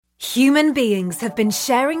Human beings have been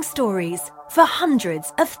sharing stories for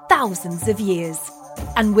hundreds of thousands of years.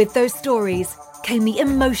 And with those stories came the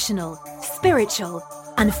emotional, spiritual,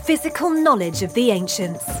 and physical knowledge of the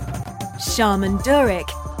ancients. Shaman Durek,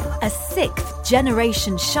 a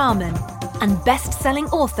 6th-generation shaman and best-selling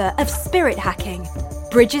author of Spirit Hacking,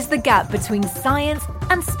 bridges the gap between science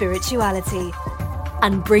and spirituality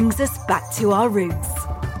and brings us back to our roots.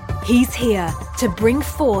 He's here to bring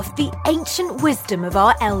forth the ancient wisdom of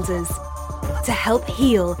our elders, to help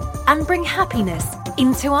heal and bring happiness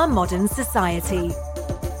into our modern society.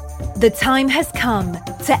 The time has come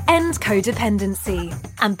to end codependency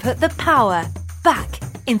and put the power back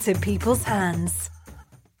into people's hands.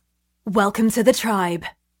 Welcome to the tribe.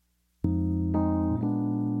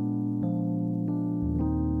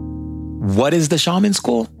 What is the shaman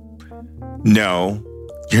school? No,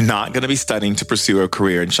 you're not going to be studying to pursue a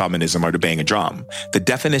career in shamanism or to bang a drum. The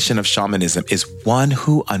definition of shamanism is one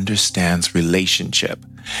who understands relationship.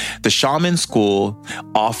 The shaman school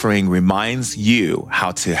offering reminds you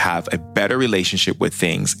how to have a better relationship with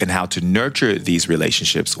things and how to nurture these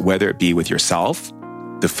relationships, whether it be with yourself,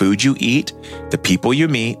 the food you eat, the people you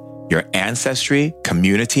meet, your ancestry,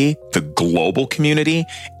 community, the global community,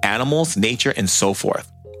 animals, nature, and so forth.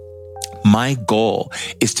 My goal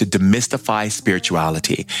is to demystify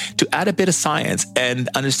spirituality, to add a bit of science and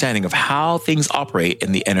understanding of how things operate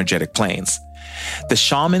in the energetic planes. The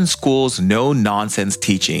shaman school's no-nonsense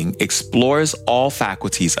teaching explores all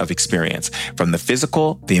faculties of experience, from the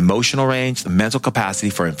physical, the emotional range, the mental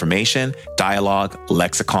capacity for information, dialogue,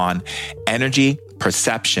 lexicon, energy,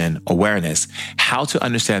 perception, awareness, how to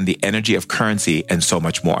understand the energy of currency, and so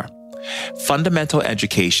much more. Fundamental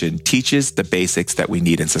education teaches the basics that we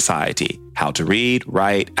need in society: how to read,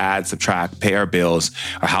 write, add, subtract, pay our bills,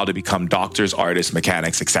 or how to become doctors, artists,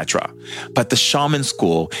 mechanics, etc. But the shaman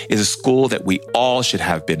school is a school that we all should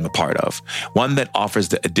have been a part of, one that offers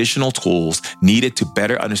the additional tools needed to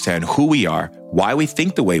better understand who we are, why we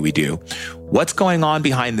think the way we do, what's going on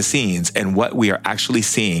behind the scenes, and what we are actually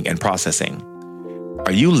seeing and processing.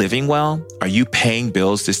 Are you living well? Are you paying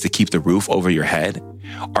bills just to keep the roof over your head?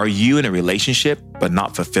 Are you in a relationship but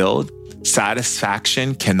not fulfilled?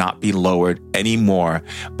 Satisfaction cannot be lowered anymore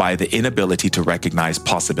by the inability to recognize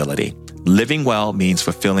possibility. Living well means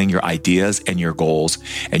fulfilling your ideas and your goals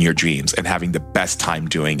and your dreams and having the best time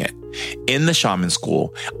doing it. In the shaman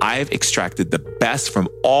school, I've extracted the best from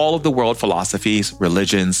all of the world philosophies,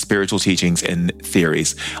 religions, spiritual teachings, and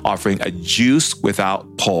theories, offering a juice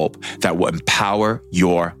without pulp that will empower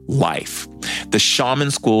your life. The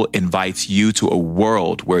shaman school invites you to a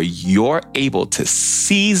world where you're able to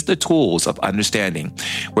seize the tools of understanding,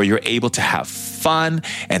 where you're able to have fun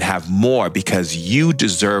and have more because you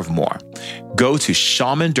deserve more. Go to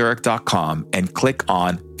shamandurek.com and click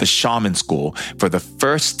on the Shaman School for the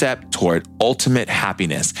first step toward ultimate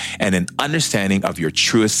happiness and an understanding of your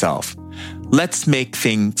truest self. Let's make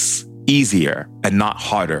things easier and not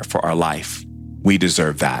harder for our life. We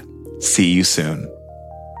deserve that. See you soon.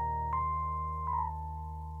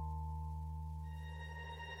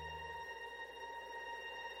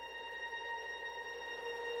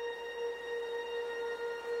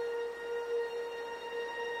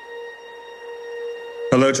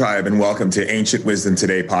 Hello, tribe, and welcome to Ancient Wisdom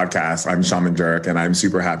Today podcast. I'm Shaman Durek, and I'm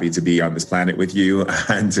super happy to be on this planet with you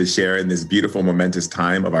and to share in this beautiful, momentous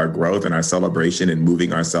time of our growth and our celebration and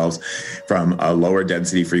moving ourselves from a lower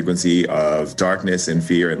density frequency of darkness and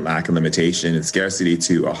fear and lack and limitation and scarcity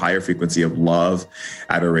to a higher frequency of love,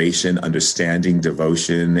 adoration, understanding,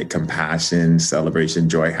 devotion, compassion, celebration,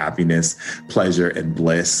 joy, happiness, pleasure, and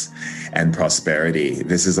bliss and prosperity.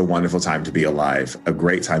 This is a wonderful time to be alive, a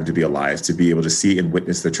great time to be alive, to be able to see and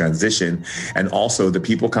witness the transition, and also the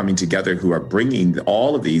people coming together who are bringing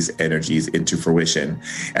all of these energies into fruition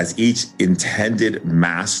as each intended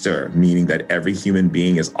master, meaning that every human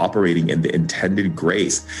being is operating in the intended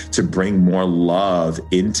grace to bring more love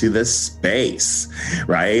into the space,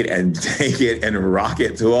 right? And take it and rock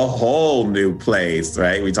it to a whole new place,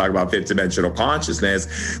 right? We talk about fifth dimensional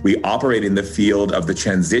consciousness. We operate in the field of the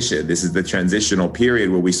transition. This is the transitional period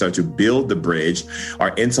where we start to build the bridge,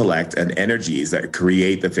 our intellect and energies that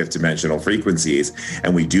create the fifth dimensional frequencies.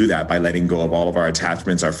 And we do that by letting go of all of our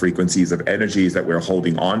attachments, our frequencies of energies that we're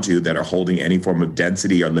holding onto that are holding any form of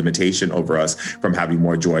density or limitation over us from having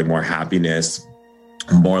more joy, more happiness,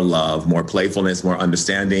 more love, more playfulness, more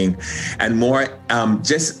understanding, and more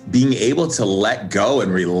just being able to let go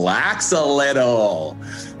and relax a little,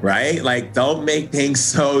 right? Like, don't make things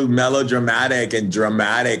so melodramatic and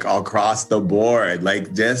dramatic across the board.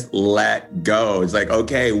 Like, just let go. It's like,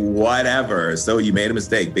 okay, whatever. So you made a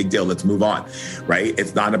mistake, big deal. Let's move on, right?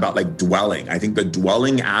 It's not about like dwelling. I think the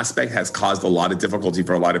dwelling aspect has caused a lot of difficulty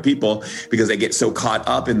for a lot of people because they get so caught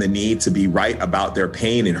up in the need to be right about their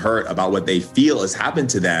pain and hurt, about what they feel has happened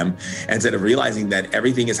to them, instead of realizing that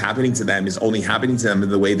everything is happening to them is only happening to them in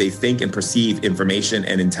the way they think and perceive information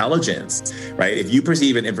and intelligence, right? If you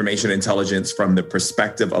perceive an information and intelligence from the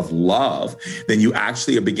perspective of love, then you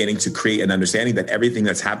actually are beginning to create an understanding that everything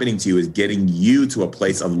that's happening to you is getting you to a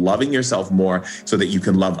place of loving yourself more so that you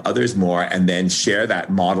can love others more and then share that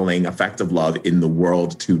modeling effect of love in the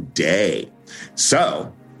world today.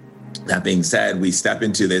 So, that being said, we step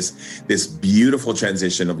into this beautiful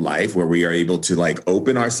transition of life where we are able to like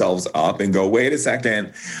open ourselves up and go, wait a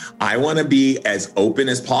second, I want to be as open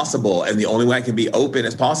as possible. And the only way I can be open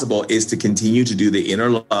as possible is to continue to do the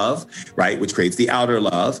inner love, right? Which creates the outer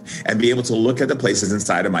love, and be able to look at the places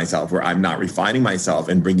inside of myself where I'm not refining myself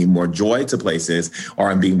and bringing more joy to places, or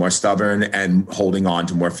I'm being more stubborn and holding on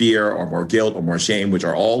to more fear or more guilt or more shame, which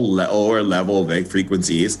are all lower level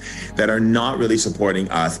frequencies that are not really supporting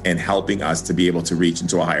us and helping us to be able to reach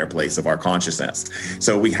into a higher place of our consciousness.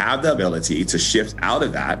 So we have the ability to shift out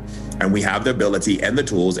of that, and we have the ability and the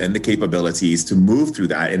tools and the capabilities to move through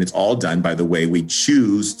that. And it's all done by the way we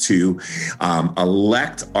choose to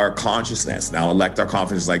elect our consciousness. Now, elect our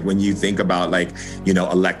consciousness, like when you think about like, you know,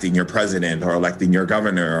 electing your president or electing your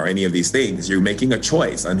governor or any of these things, you're making a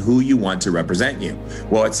choice on who you want to represent you.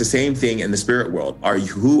 Well, it's the same thing in the spirit world.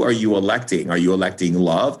 Who are you electing? Are you electing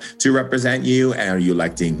love to represent you? And are you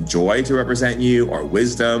electing joy to represent you, or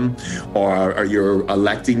wisdom? Or are you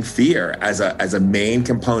electing fear as a main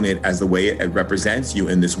component, as the way it represents you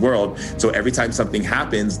in this world? So every time something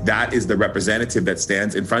happens, that is the representative that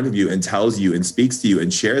stands in front of you and tells you and speaks to you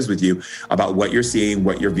and shares with you about what you're seeing,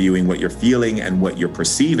 what you're viewing, what you're feeling, and what you're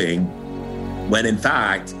perceiving. When in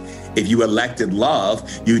fact, if you elected love,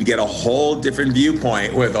 you'd get a whole different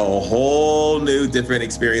viewpoint with a whole new different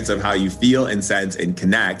experience of how you feel and sense and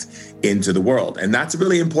connect into the world. And that's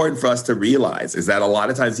really important for us to realize, is that a lot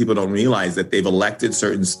of times people don't realize that they've elected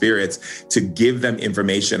certain spirits to give them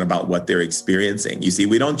information about what they're experiencing. You see,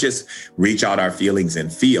 we don't just reach out our feelings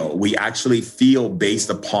and feel. We actually feel based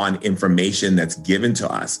upon information that's given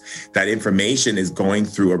to us. That information is going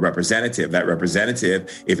through a representative. That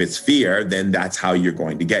representative, if it's fear, then that's how you're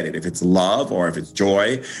going to get it. If it's love, or if it's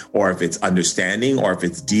joy, or if it's understanding, or if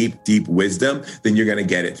it's deep, deep wisdom, then you're going to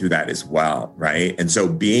get it through that as well, right? And so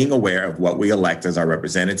being aware of what we elect as our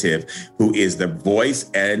representative, who is the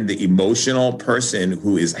voice and the emotional person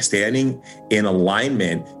who is standing in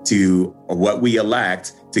alignment to what we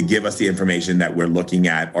elect to give us the information that we're looking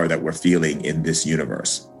at or that we're feeling in this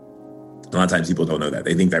universe. A lot of times people don't know that.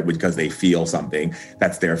 They think that because they feel something,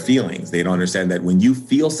 that's their feelings. They don't understand that when you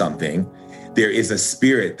feel something, there is a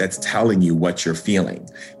spirit that's telling you what you're feeling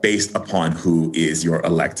based upon who is your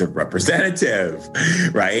elected representative,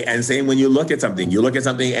 right? And same when you look at something,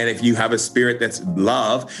 and if you have a spirit that's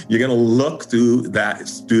love, you're going to look through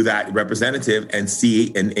that representative and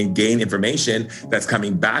see and gain information that's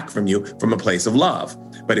coming back from you from a place of love.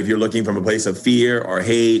 But if you're looking from a place of fear or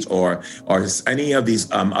hate or any of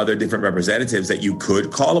these other different representatives that you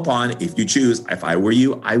could call upon if you choose, if I were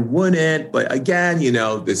you, I wouldn't. But again, you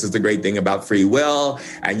know, this is the great thing about free will,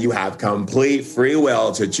 and you have complete free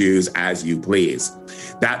will to choose as you please.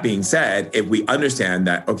 That being said, if we understand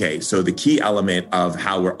that, okay, so the key element of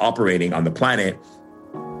how we're operating on the planet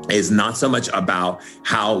is not so much about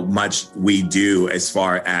how much we do as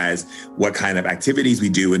far as what kind of activities we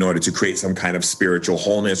do in order to create some kind of spiritual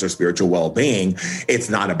wholeness or spiritual well-being. It's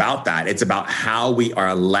not about that. It's about how we are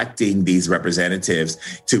electing these representatives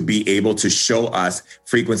to be able to show us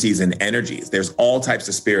frequencies and energies. There's all types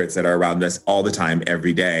of spirits that are around us all the time,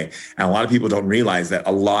 every day. And a lot of people don't realize that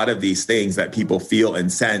a lot of these things that people feel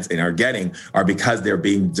and sense and are getting are because they're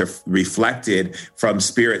being reflected from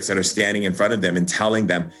spirits that are standing in front of them and telling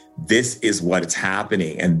them, this is what's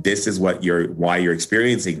happening, and this is why you're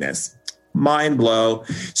experiencing this. Mind blow.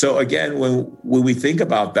 So again, when we think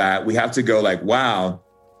about that, we have to go like, wow,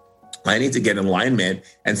 I need to get in alignment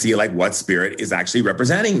and see like what spirit is actually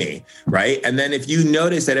representing me, right? And then if you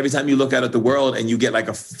notice that every time you look out at the world and you get like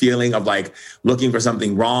a feeling of like looking for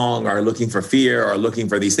something wrong or looking for fear or looking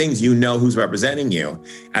for these things, you know who's representing you.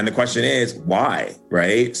 And the question is why,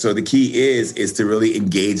 right? So the key is to really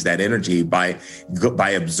engage that energy by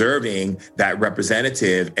observing that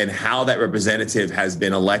representative and how that representative has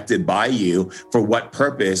been elected by you for what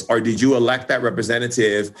purpose, or did you elect that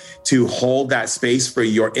representative to hold that space for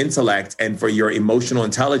your intellect and for your emotional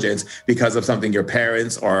intelligence because of something your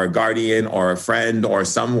parents or a guardian or a friend or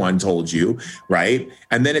someone told you, right?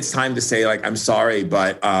 And then it's time to say like, I'm sorry,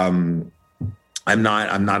 but I'm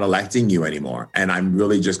not electing you anymore. And I'm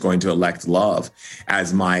really just going to elect love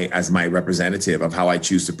as my representative of how I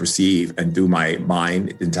choose to perceive and do my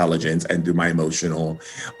mind intelligence and do my emotional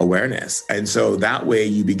awareness. And so that way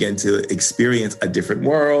you begin to experience a different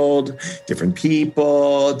world, different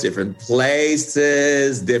people, different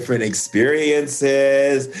places, different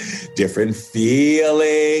experiences, different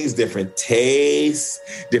feelings, different tastes,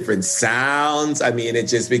 different sounds. I mean, it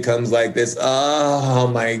just becomes like this, oh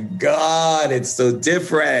my God, it's so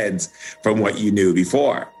different from what you knew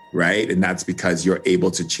before, right? And that's because you're able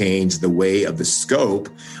to change the way of the scope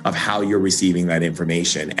of how you're receiving that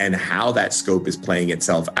information and how that scope is playing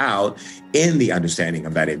itself out in the understanding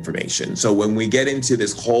of that information. So when we get into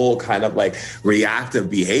this whole kind of like reactive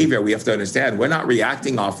behavior, we have to understand we're not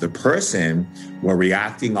reacting off the person, we're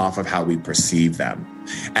reacting off of how we perceive them.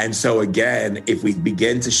 And so again, if we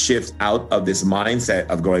begin to shift out of this mindset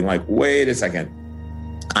of going like, wait a second,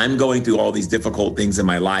 I'm going through all these difficult things in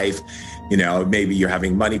my life. You know, maybe you're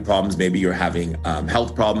having money problems, maybe you're having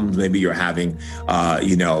health problems, maybe you're having,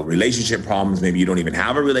 relationship problems, maybe you don't even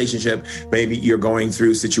have a relationship, maybe you're going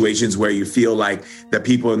through situations where you feel like the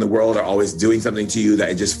people in the world are always doing something to you that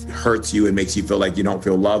it just hurts you and makes you feel like you don't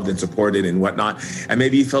feel loved and supported and whatnot. And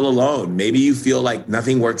maybe you feel alone. Maybe you feel like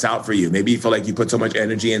nothing works out for you. Maybe you feel like you put so much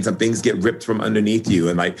energy and some things get ripped from underneath you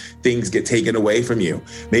and like things get taken away from you.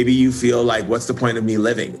 Maybe you feel like, what's the point of me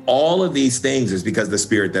living? All of these things is because the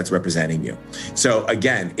spirit that's representing you. So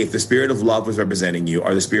again, if the spirit of love was representing you,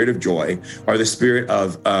 or the spirit of joy, or the spirit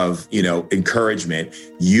of encouragement,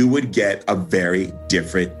 you would get a very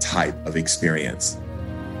different type of experience.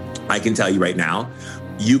 I can tell you right now,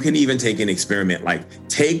 you can even take an experiment, like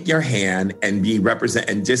take your hand and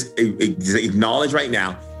just acknowledge right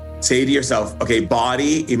now, say to yourself, okay,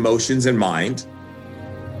 body, emotions, and mind,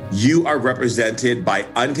 you are represented by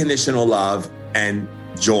unconditional love and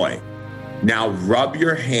joy. Now rub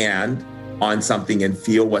your hand on something and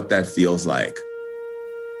feel what that feels like.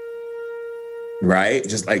 Right?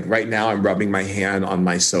 Just like right now, I'm rubbing my hand on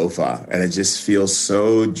my sofa and it just feels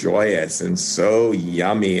so joyous and so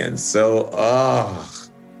yummy and so,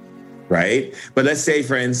 right? But let's say,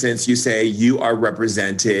 for instance, you say you are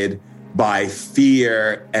represented by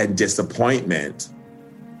fear and disappointment,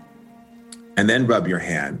 and then rub your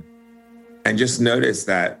hand and just notice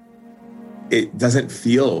that it doesn't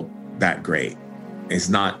feel that great. It's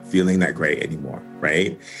not feeling that great anymore,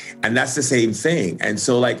 right? And that's the same thing. And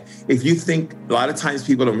so like, if you think, a lot of times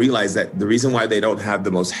people don't realize that the reason why they don't have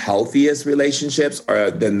the most healthiest relationships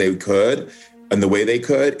than they could, and the way they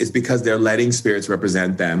could, is because they're letting spirits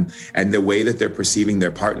represent them. And the way that they're perceiving their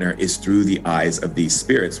partner is through the eyes of these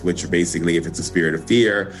spirits, which basically, if it's a spirit of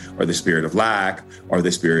fear or the spirit of lack or the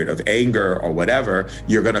spirit of anger or whatever,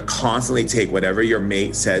 you're going to constantly take whatever your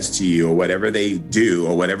mate says to you or whatever they do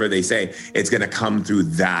or whatever they say, it's going to come through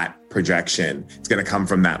that projection. It's going to come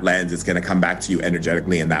from that lens. It's going to come back to you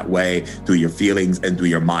energetically in that way, through your feelings and through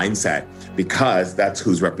your mindset, because that's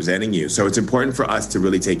who's representing you. So it's important for us to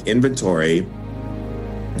really take inventory,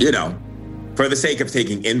 for the sake of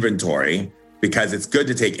taking inventory, because it's good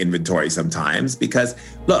to take inventory sometimes, because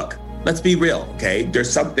look, let's be real, okay? There's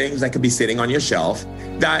some things that could be sitting on your shelf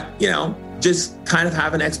that, just kind of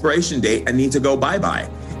have an expiration date and need to go bye-bye.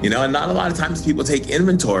 And not a lot of times people take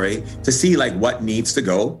inventory to see like what needs to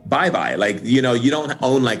go bye-bye. Like, you don't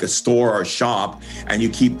own like a store or shop and you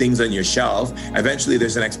keep things on your shelf. Eventually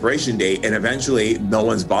there's an expiration date and eventually no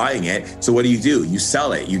one's buying it. So what do? You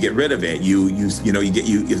sell it, you get rid of it.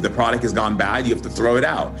 If the product has gone bad, you have to throw it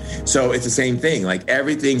out. So it's the same thing. Like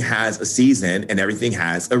everything has a season and everything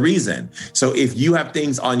has a reason. So if you have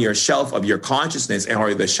things on your shelf of your consciousness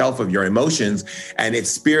or the shelf of your emotions, and it's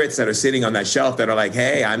spirits that are sitting on that shelf that are like,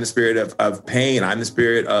 hey, I'm the spirit of pain. I'm the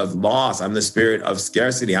spirit of loss. I'm the spirit of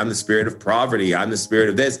scarcity. I'm the spirit of poverty. I'm the spirit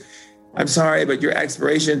of this. I'm sorry, but your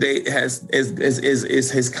expiration date has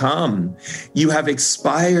come. You have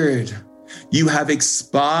expired. You have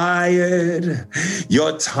expired.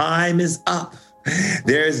 Your time is up.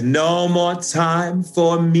 There's no more time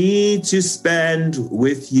for me to spend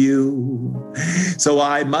with you. So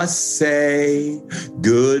I must say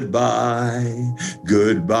goodbye,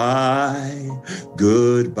 goodbye,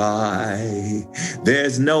 goodbye.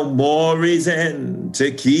 There's no more reason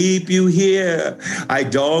to keep you here. I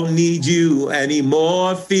don't need you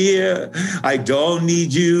anymore, fear. I don't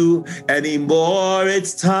need you anymore.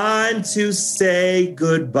 It's time to say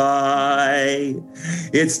goodbye.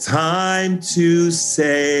 It's time to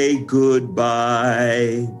say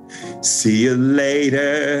goodbye. See you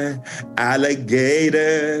later,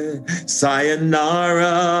 alligator.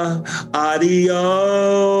 Sayonara, adios.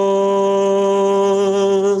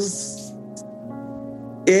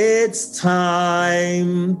 It's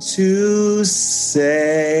time to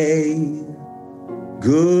say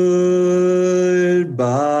goodbye.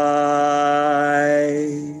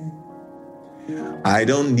 I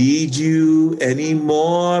don't need you any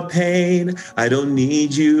more pain. I don't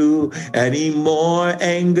need you any more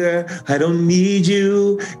anger. I don't need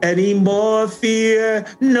you any more fear.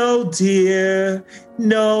 No, dear,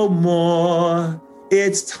 no more.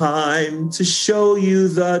 It's time to show you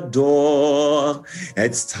the door.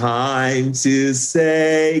 It's time to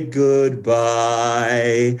say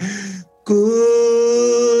goodbye. Goodbye.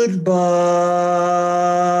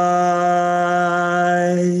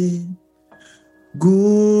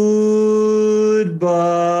 Goodbye.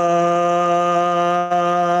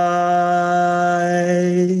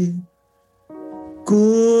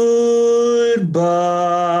 Goodbye.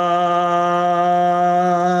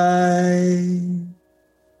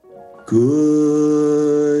 Goodbye.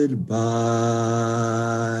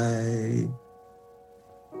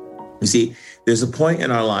 You see, there's a point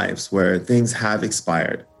in our lives where things have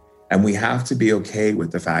expired, and we have to be okay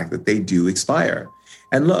with the fact that they do expire.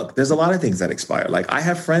 And look, there's a lot of things that expire. Like, I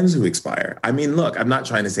have friends who expire. I mean, look, I'm not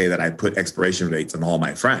trying to say that I put expiration dates on all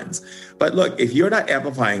my friends. But look, if you're not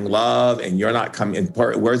amplifying love and you're not coming,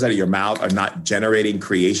 words out of your mouth are not generating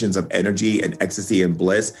creations of energy and ecstasy and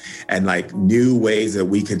bliss and like new ways that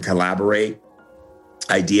we can collaborate,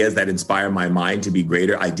 ideas that inspire my mind to be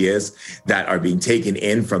greater, ideas that are being taken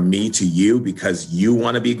in from me to you because you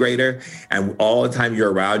want to be greater. And all the time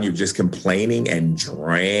you're around, you're just complaining and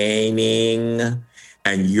draining.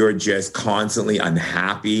 And you're just constantly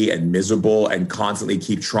unhappy and miserable and constantly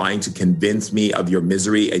keep trying to convince me of your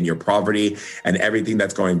misery and your poverty and everything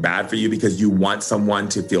that's going bad for you because you want someone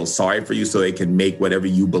to feel sorry for you so they can make whatever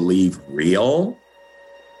you believe real.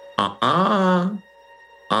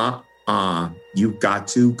 You've got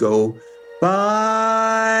to go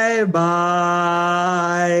bye-bye,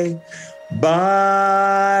 bye-bye.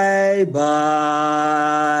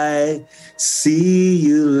 See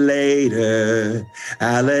you later,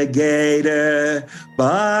 alligator.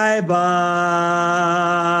 Bye-bye.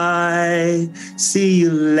 See you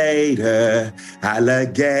later,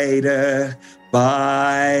 alligator.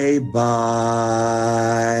 Bye-bye.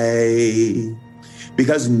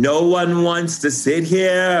 Because no one wants to sit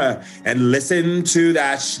here and listen to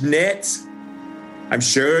that schnit. I'm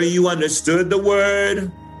sure you understood the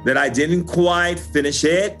word, that I didn't quite finish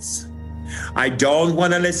it. I don't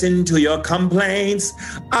want to listen to your complaints.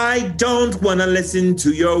 I don't want to listen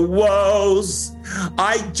to your woes.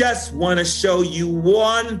 I just want to show you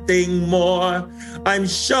one thing more. I'm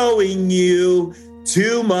showing you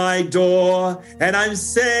to my door, and I'm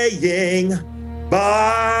saying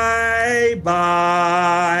bye,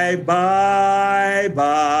 bye, bye,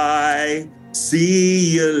 bye.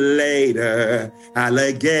 See you later,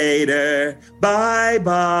 alligator. Bye,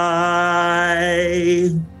 bye.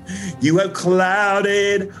 You have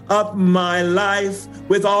clouded up my life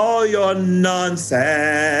with all your nonsense.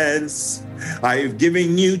 I've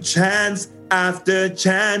given you chance after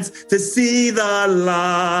chance to see the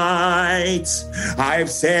light. I've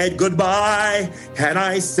said goodbye, and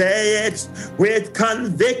I say it with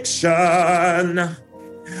conviction.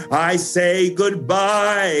 I say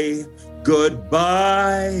goodbye,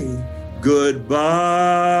 goodbye, goodbye.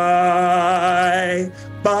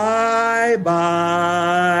 Bye-bye,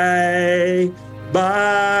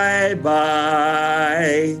 bye-bye.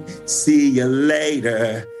 See you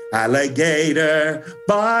later, alligator.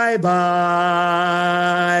 Bye-bye.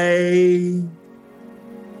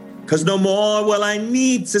 'Cause no more will I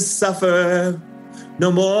need to suffer.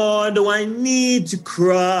 No more do I need to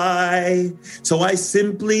cry. So I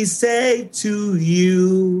simply say to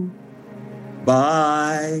you,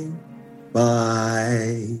 bye,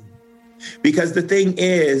 bye. Because the thing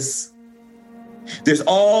is, there's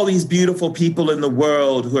all these beautiful people in the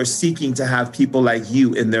world who are seeking to have people like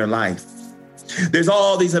you in their life. There's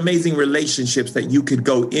all these amazing relationships that you could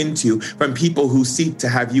go into from people who seek to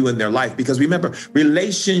have you in their life. Because remember,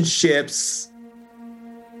 relationships,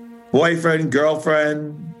 boyfriend,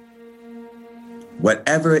 girlfriend,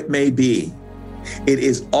 whatever it may be, it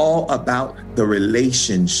is all about the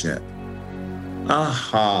relationship.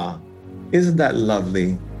 Aha. Isn't that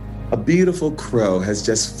lovely? A beautiful crow has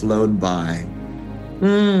just flown by.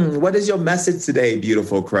 What is your message today,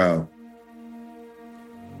 beautiful crow?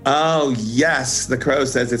 Oh, yes, the crow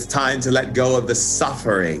says it's time to let go of the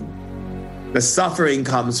suffering. The suffering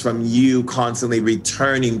comes from you constantly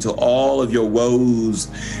returning to all of your woes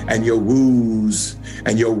and your woos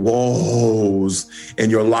and your woes in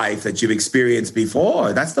your life that you've experienced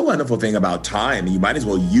before. That's the wonderful thing about time. You might as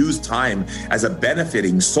well use time as a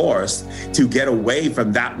benefiting source to get away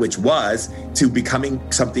from that which was to becoming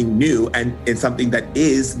something new and something that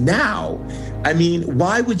is now. I mean,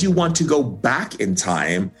 why would you want to go back in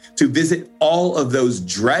time to visit all of those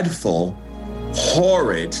dreadful,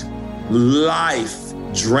 horrid,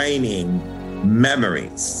 life-draining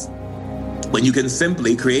memories when you can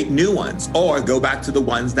simply create new ones or go back to the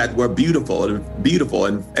ones that were beautiful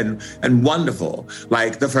and wonderful,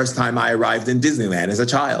 like the first time I arrived in Disneyland as a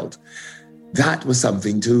child. That was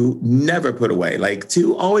something to never put away, like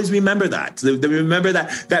to always remember that, to remember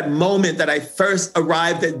that moment that I first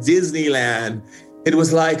arrived at Disneyland. It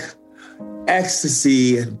was like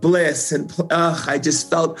ecstasy and bliss, and I just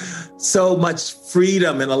felt so much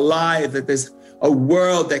freedom and alive, that there's a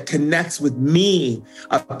world that connects with me,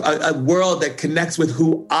 a world that connects with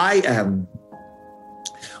who I am.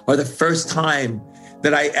 Or the first time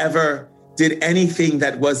that I ever did anything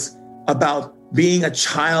that was about being a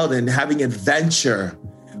child and having adventure,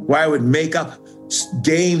 where I would make up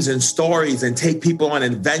games and stories and take people on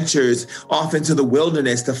adventures off into the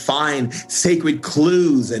wilderness to find sacred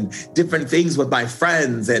clues and different things with my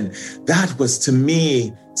friends. And that was, to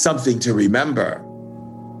me, something to remember.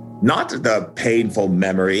 Not the painful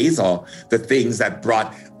memories or the things that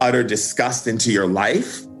brought utter disgust into your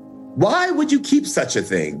life. Why would you keep such a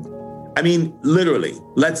thing? I mean, literally,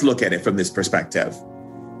 let's look at it from this perspective.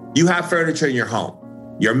 You have furniture in your home.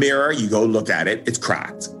 Your mirror, you go look at it, it's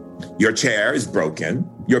cracked. Your chair is broken.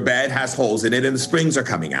 Your bed has holes in it and the springs are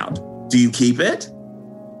coming out. Do you keep it?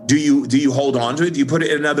 Do you hold on to it? Do you put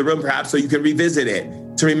it in another room perhaps so you can revisit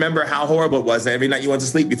it, to remember how horrible it was that every night you went to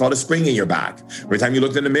sleep, you felt a spring in your back? Every time you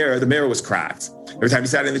looked in the mirror was cracked. Every time you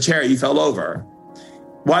sat in the chair, you fell over.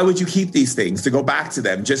 Why would you keep these things? To go back to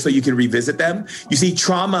them just so you can revisit them? You see,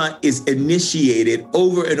 trauma is initiated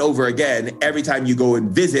over and over again every time you go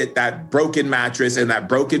and visit that broken mattress and that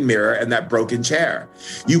broken mirror and that broken chair.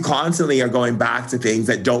 You constantly are going back to things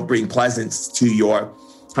that don't bring pleasance to your,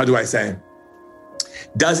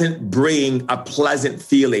 doesn't bring a pleasant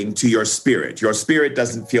feeling to your spirit. Your spirit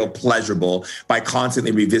doesn't feel pleasurable by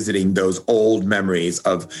constantly revisiting those old memories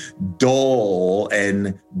of dole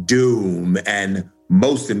and doom and,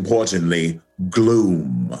 most importantly,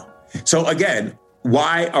 gloom. So again,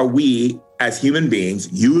 why are we as human beings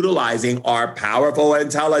utilizing our powerful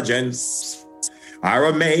intelligence, our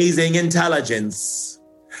amazing intelligence,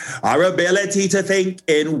 our ability to think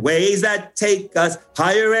in ways that take us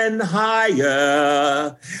higher and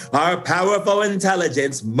higher, our powerful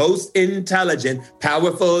intelligence, most intelligent,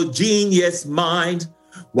 powerful genius mind?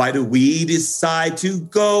 Why do we decide to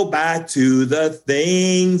go back to the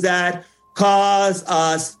things that cause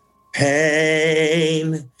us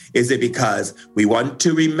pain? Is it because we want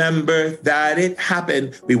to remember that it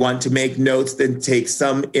happened? We want to make notes, then take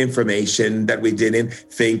some information that we didn't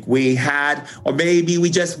think we had. Or maybe we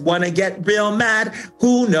just want to get real mad.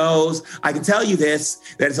 Who knows? I can tell you this,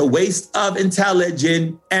 that it's a waste of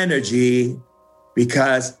intelligent energy,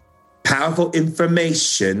 because powerful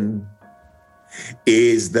information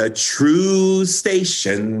is the true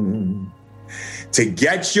station to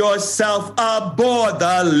get yourself aboard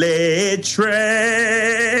the lit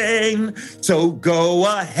train. So go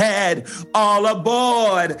ahead, all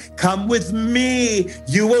aboard, come with me.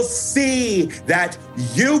 You will see that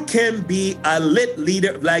you can be a lit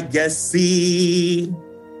leader of legacy.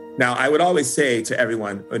 Now, I would always say to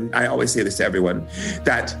everyone, and I always say this to everyone,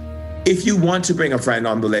 that if you want to bring a friend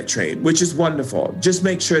on the lit train, which is wonderful, just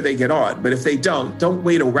make sure they get on. But if they don't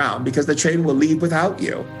wait around, because the train will leave without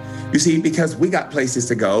you. You see, because we got places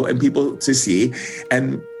to go and people to see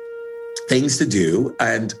and things to do.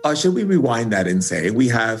 And should we rewind that and say we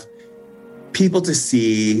have people to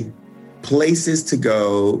see, places to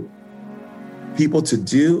go, people to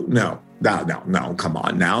do? No, come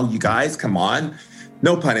on now, you guys, come on.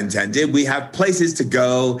 No pun intended. We have places to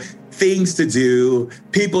go, things to do,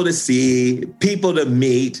 people to see, people to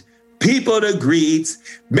meet, people to greet,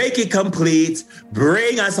 make it complete,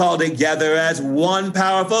 bring us all together as one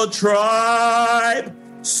powerful tribe.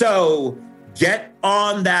 So get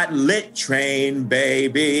on that lit train,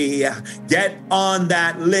 baby. Get on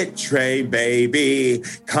that lit train, baby.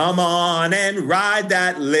 Come on and ride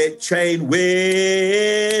that lit train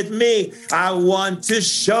with me. I want to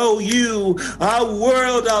show you a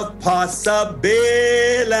world of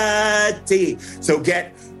possibility. So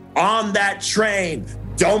get on that train.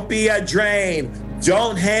 Don't be a drain.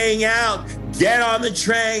 Don't hang out. Get on the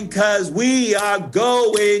train, because we are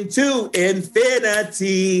going to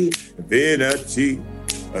infinity. Infinity,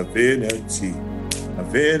 infinity,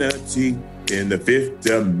 infinity. In the fifth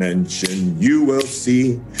dimension, you will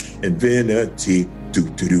see infinity.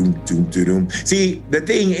 Doom. See, the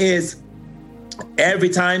thing is, every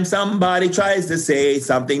time somebody tries to say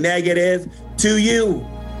something negative to you,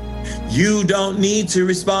 you don't need to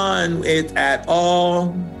respond it at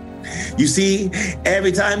all. You see,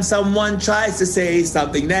 every time someone tries to say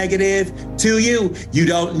something negative to you, you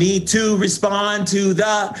don't need to respond to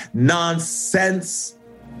the nonsense.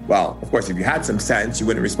 Well, of course, if you had some sense, you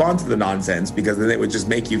wouldn't respond to the nonsense, because then it would just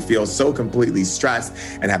make you feel so completely stressed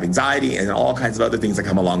and have anxiety and all kinds of other things that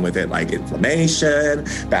come along with it, like inflammation,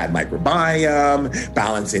 bad microbiome,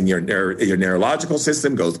 balance in your neurological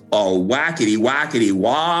system goes all wackety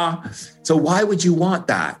wah. So why would you want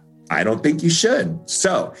that? I don't think you should.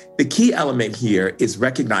 So the key element here is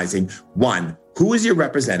recognizing, one, who is your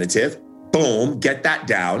representative? Boom, get that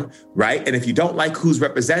down, right? And if you don't like who's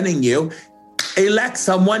representing you, elect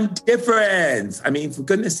someone different. I mean, for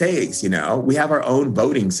goodness sakes, we have our own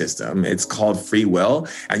voting system. It's called free will,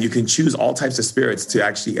 and you can choose all types of spirits to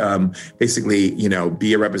actually basically,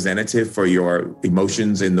 be a representative for your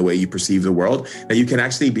emotions and the way you perceive the world. Now you can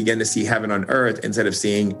actually begin to see heaven on earth instead of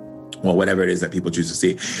seeing, well, whatever it is that people choose to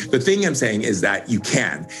see. The thing I'm saying is that you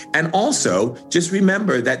can. And also, just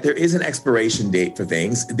remember that there is an expiration date for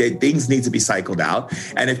things. That things need to be cycled out.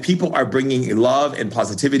 And if people are bringing love and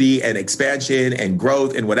positivity and expansion and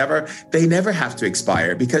growth and whatever, they never have to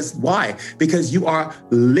expire. Because why? Because you are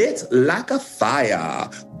lit like a fire.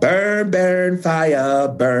 Burn, burn, fire,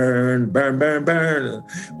 burn, burn, burn, burn.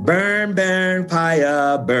 Burn, burn,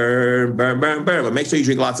 fire, burn, burn, burn, burn. But make sure you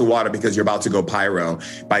drink lots of water, because you're about to go pyro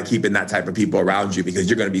by keeping that type of people around you, because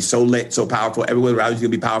you're going to be so lit, so powerful. Everyone around you is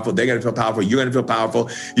going to be powerful. They're going to feel powerful. You're going to feel powerful.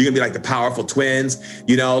 You're going to be like the powerful twins,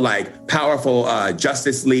 like powerful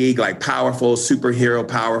Justice League, like powerful superhero,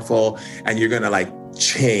 powerful. And you're going to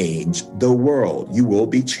change the world. You will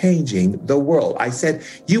be changing the world. I said,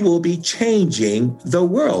 you will be changing the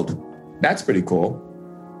world. That's pretty cool.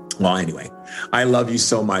 Well, anyway, I love you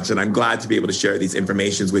so much, and I'm glad to be able to share these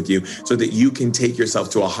informations with you so that you can take yourself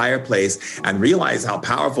to a higher place and realize how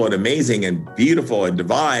powerful and amazing and beautiful and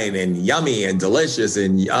divine and yummy and delicious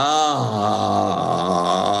and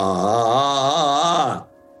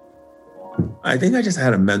I think I just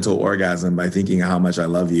had a mental orgasm by thinking how much I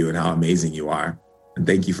love you and how amazing you are. And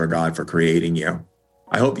thank you for God for creating you.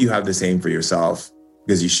 I hope you have the same for yourself,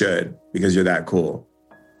 because you should, because you're that cool.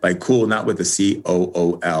 Like cool, not with a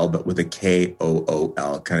COOL, but with a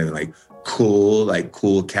KOOL, kind of like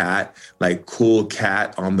cool cat, like cool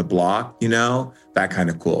cat on the block, that kind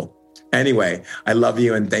of cool. Anyway, I love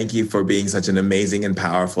you, and thank you for being such an amazing and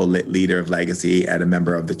powerful leader of legacy and a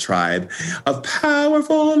member of the tribe of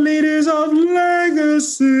powerful leaders of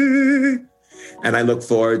legacy. And I look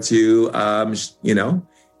forward to,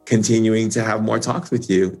 continuing to have more talks with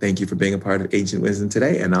you. Thank you for being a part of Ancient Wisdom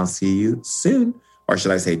today, and I'll see you soon. Or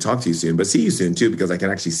should I say talk to you soon, but see you soon too, because I can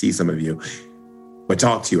actually see some of you. But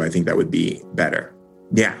talk to you, I think that would be better.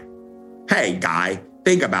 Yeah. Hey, guy,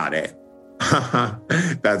 think about it.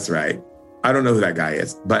 That's right. I don't know who that guy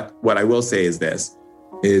is, but what I will say is this,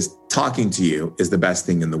 is talking to you is the best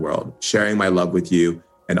thing in the world. Sharing my love with you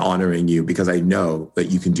and honoring you, because I know that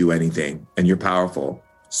you can do anything and you're powerful.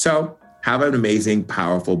 So have an amazing,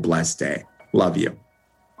 powerful, blessed day. Love you.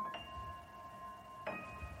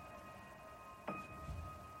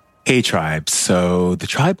 Hey, tribe. So the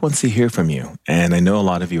tribe wants to hear from you. And I know a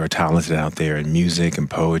lot of you are talented out there in music and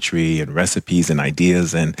poetry and recipes and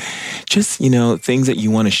ideas and just, things that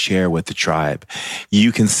you want to share with the tribe.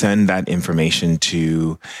 You can send that information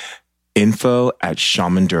to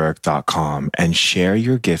info@shamandurek.com and share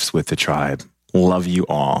your gifts with the tribe. Love you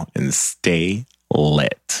all and stay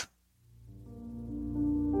lit.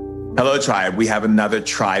 Hello, tribe. We have another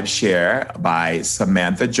tribe share by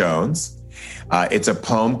Samantha Jones. It's a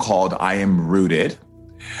poem called I Am Rooted.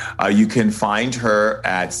 You can find her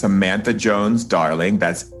at Samantha Jones Darling.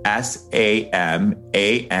 That's SAMANTHA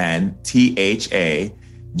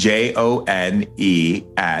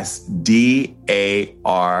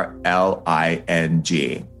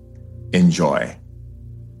JONESDARLING. Enjoy.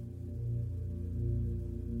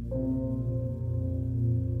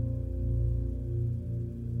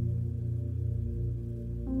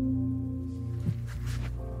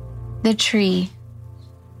 The tree.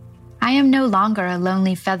 I am no longer a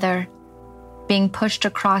lonely feather, being pushed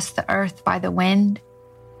across the earth by the wind,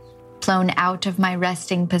 blown out of my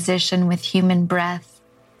resting position with human breath,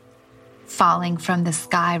 falling from the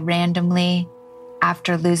sky randomly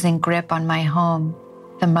after losing grip on my home,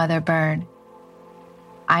 the mother bird.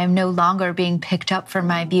 I am no longer being picked up for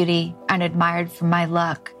my beauty and admired for my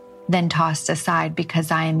luck, then tossed aside because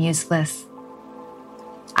I am useless.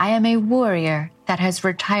 I am a warrior that has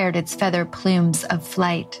retired its feather plumes of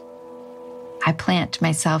flight. I plant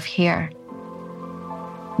myself here.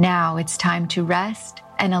 Now it's time to rest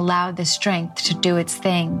and allow the strength to do its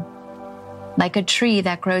thing. Like a tree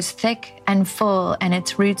that grows thick and full and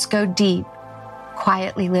its roots go deep,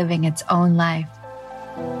 quietly living its own life.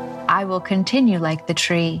 I will continue like the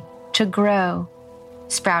tree to grow,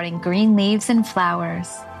 sprouting green leaves and flowers,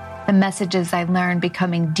 the messages I learned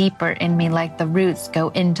becoming deeper in me like the roots go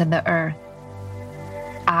into the earth.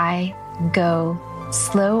 I go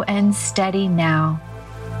slow and steady now.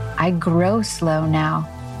 I grow slow now.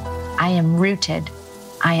 I am rooted.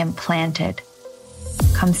 I am planted.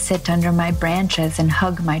 Come sit under my branches and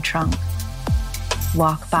hug my trunk.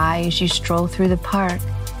 Walk by as you stroll through the park.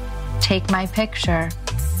 Take my picture.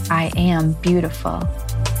 I am beautiful.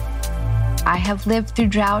 I have lived through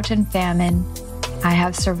drought and famine. I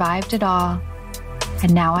have survived it all.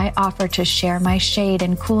 And now I offer to share my shade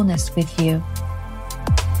and coolness with you.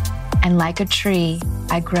 And like a tree,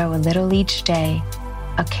 I grow a little each day,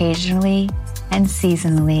 occasionally and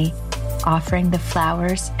seasonally, offering the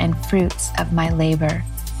flowers and fruits of my labor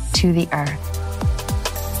to the earth.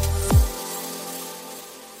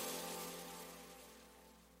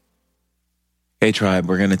 Hey Tribe,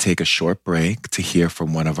 we're going to take a short break to hear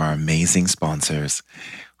from one of our amazing sponsors,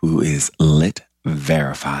 who is Lit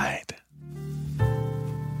Verified.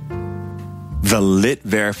 The Lit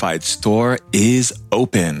Verified store is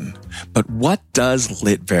open. But what does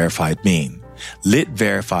Lit Verified mean? Lit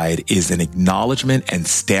Verified is an acknowledgement and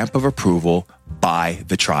stamp of approval by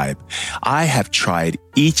the tribe. I have tried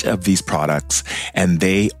each of these products and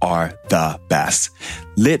they are the best.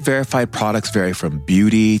 Lit Verified products vary from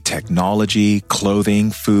beauty, technology,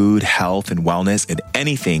 clothing, food, health, and wellness, and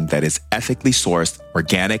anything that is ethically sourced,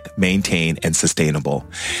 organic, maintained, and sustainable.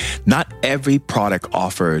 Not every product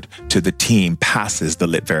offered to the team passes the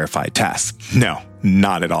Lit Verified test. No,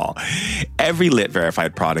 not at all. Every Lit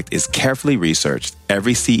Verified product is carefully researched.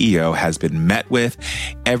 Every CEO has been met with,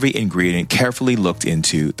 every ingredient carefully looked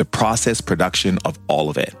into, the process, production of all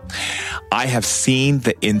of it. I have seen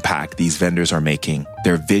the impact these vendors are making.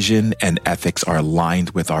 Their vision and ethics are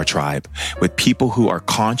aligned with our tribe, with people who are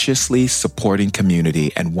consciously supporting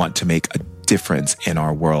community and want to make a difference in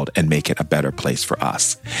our world and make it a better place for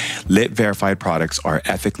us. Lit Verified products are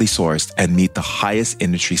ethically sourced and meet the highest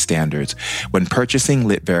industry standards. When purchasing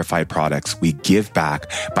Lit Verified products, we give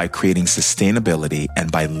back by creating sustainability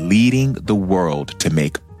and by leading the world to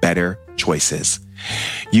make better choices.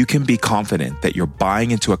 You can be confident that you're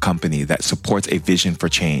buying into a company that supports a vision for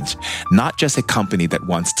change, not just a company that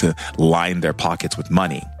wants to line their pockets with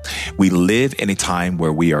money. We live in a time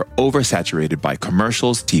where we are oversaturated by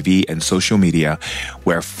commercials, TV, and social media,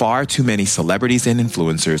 where far too many celebrities and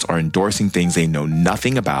influencers are endorsing things they know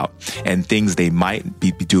nothing about and things they might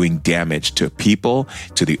be doing damage to people,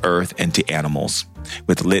 to the earth, and to animals.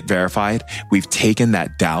 With Lit Verified, we've taken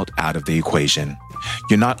that doubt out of the equation.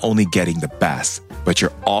 You're not only getting the best, but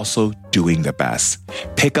you're also doing the best.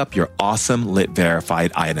 Pick up your awesome Lit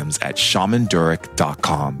Verified items at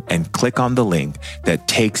shamandurek.com and click on the link that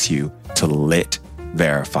takes you to Lit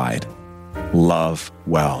Verified. Love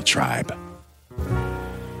well, tribe.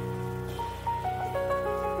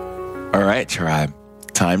 All right, tribe.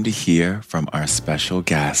 Time to hear from our special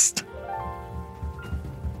guest.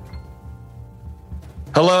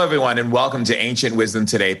 Hello, everyone, and welcome to Ancient Wisdom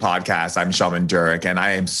Today podcast. I'm Shaman Durek, and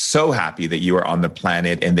I am so happy that you are on the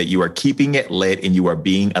planet and that you are keeping it lit and you are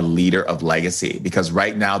being a leader of legacy, because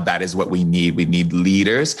right now that is what we need. We need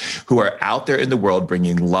leaders who are out there in the world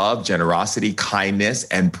bringing love, generosity, kindness,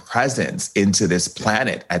 and presence into this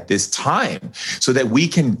planet at this time so that we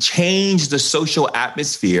can change the social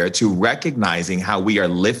atmosphere to recognizing how we are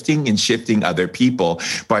lifting and shifting other people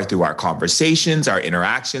by through our conversations, our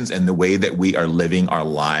interactions, and the way that we are living our our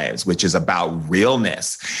lives, which is about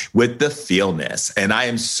realness with the feelness. And I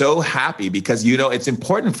am so happy because, it's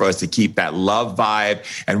important for us to keep that love vibe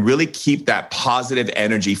and really keep that positive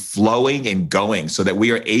energy flowing and going so that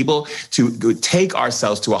we are able to take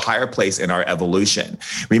ourselves to a higher place in our evolution.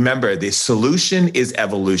 Remember, the solution is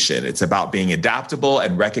evolution. It's about being adaptable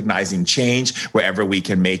and recognizing change wherever we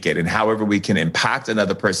can make it. And however we can impact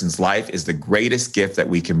another person's life is the greatest gift that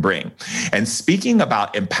we can bring. And speaking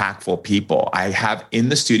about impactful people, I have in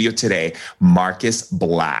the studio today, Marcus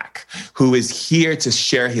Black, who is here to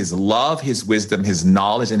share his love, his wisdom, his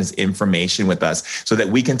knowledge, and his information with us so that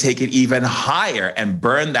we can take it even higher and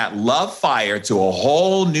burn that love fire to a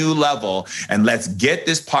whole new level. And let's get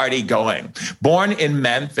this party going. Born in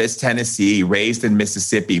Memphis, Tennessee, raised in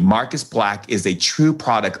Mississippi, Marcus Black is a true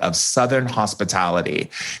product of Southern hospitality,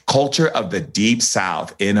 culture of the Deep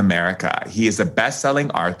South in America. He is a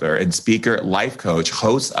best-selling author and speaker, life coach,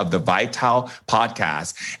 host of the Vital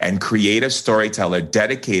podcast, and creative storyteller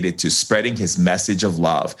dedicated to spreading his message of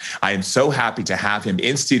love. I am so happy to have him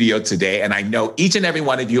in studio today, and I know each and every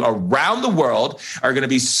one of you around the world are going to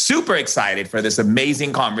be super excited for this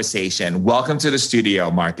amazing conversation. Welcome to the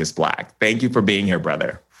studio, Marcus Black. Thank you for being here,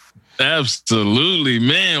 brother. Absolutely,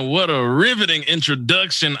 man. What a riveting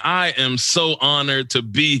introduction. I am so honored to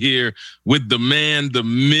be here with the man, the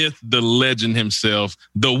myth, the legend himself,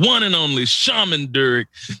 the one and only Shaman Durek,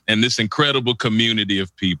 and this incredible community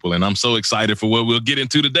of people. And I'm so excited for what we'll get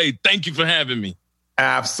into today. Thank you for having me.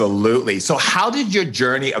 Absolutely. So how did your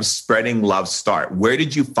journey of spreading love start? Where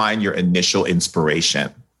did you find your initial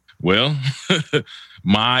inspiration? Well,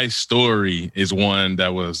 my story is one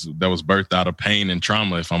that was birthed out of pain and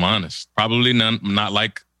trauma, if I'm honest. Probably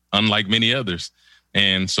unlike many others.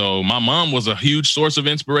 And so my mom was a huge source of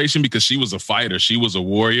inspiration because she was a fighter. She was a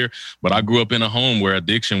warrior. But I grew up in a home where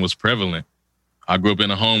addiction was prevalent. I grew up in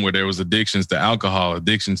a home where there was addictions to alcohol,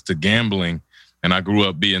 addictions to gambling. And I grew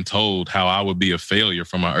up being told how I would be a failure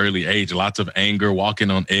from an early age. Lots of anger, walking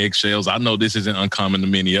on eggshells. I know this isn't uncommon to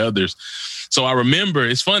many others. So I remember,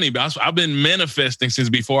 it's funny, but I've been manifesting since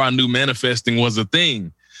before I knew manifesting was a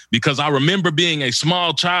thing, because I remember being a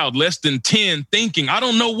small child, less than 10, thinking, I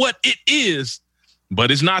don't know what it is,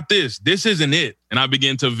 but it's not this. This isn't it. And I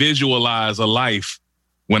began to visualize a life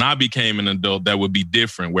when I became an adult that would be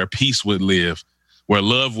different, where peace would live, where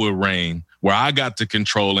love would reign, where I got to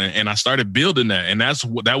control it. And I started building that. And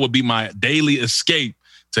that would be my daily escape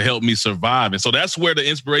to help me survive. And so that's where the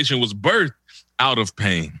inspiration was birthed, out of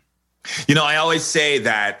pain. I always say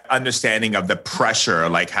that understanding of the pressure,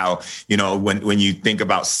 like how, when you think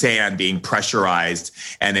about sand being pressurized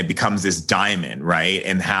and it becomes this diamond, right?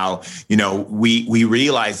 And how, we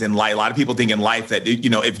realize in life, a lot of people think in life that,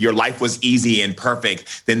 if your life was easy and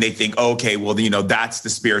perfect, then they think, okay, well, that's the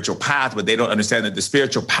spiritual path, but they don't understand that the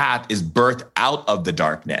spiritual path is birthed out of the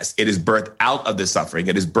darkness. It is birthed out of the suffering.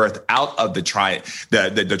 It is birthed out of the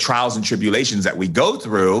trials and tribulations that we go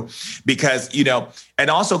through because, and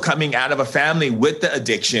also coming out of a family with the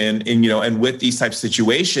addiction and with these types of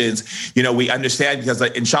situations, we understand because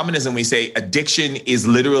in shamanism, we say addiction is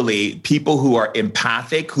literally people who are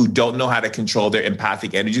empathic, who don't know how to control their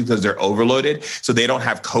empathic energy because they're overloaded. So they don't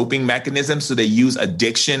have coping mechanisms. So they use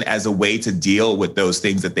addiction as a way to deal with those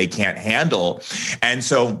things that they can't handle. And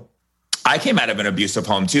so I came out of an abusive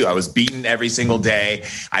home too. I was beaten every single day.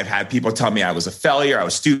 I've had people tell me I was a failure. I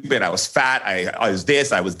was stupid. I was fat. I was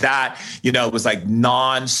this, I was that, it was like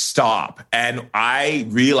nonstop. And I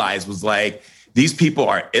realized was like, these people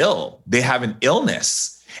are ill. They have an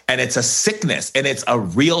illness and it's a sickness and it's a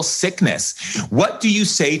real sickness. What do you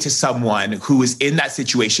say to someone who is in that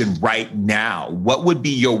situation right now? What would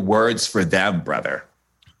be your words for them, brother?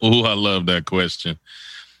 Oh, I love that question.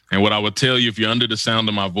 And what I would tell you, if you're under the sound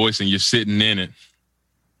of my voice and you're sitting in it,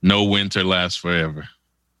 no winter lasts forever.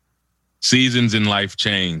 Seasons in life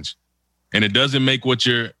change. And it doesn't make what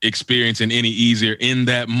you're experiencing any easier in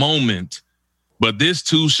that moment. But this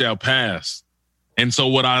too shall pass. And so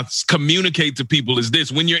what I communicate to people is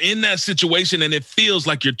this. When you're in that situation and it feels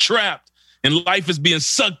like you're trapped and life is being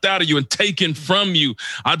sucked out of you and taken from you,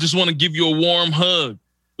 I just want to give you a warm hug.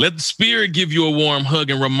 Let the spirit give you a warm hug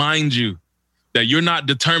and remind you that you're not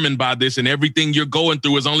determined by this and everything you're going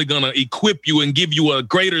through is only going to equip you and give you a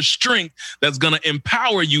greater strength that's going to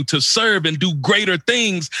empower you to serve and do greater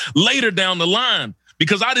things later down the line.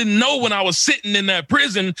 Because I didn't know when I was sitting in that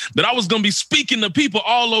prison that I was going to be speaking to people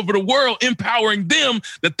all over the world, empowering them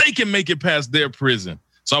that they can make it past their prison.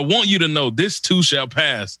 So I want you to know this too shall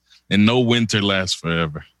pass and no winter lasts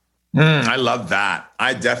forever. I love that.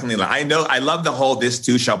 I love the whole "this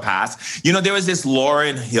too shall pass." You know, there was this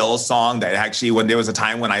Lauryn Hill song that actually, when there was a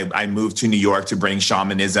time when I moved to New York to bring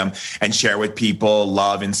shamanism and share with people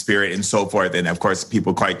love and spirit and so forth. And of course,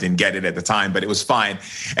 people quite didn't get it at the time, but it was fine.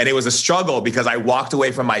 And it was a struggle because I walked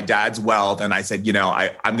away from my dad's wealth and I said, you know,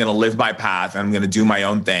 I'm going to live my path. I'm going to do my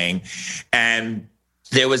own thing. And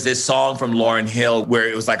there was this song from Lauryn Hill where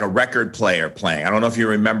it was like a record player playing. I don't know if you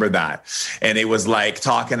remember that. And it was like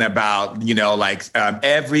talking about, you know, like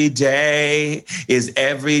every day is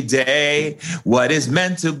every day. What is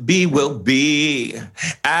meant to be will be.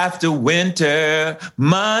 After winter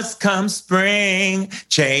must come spring.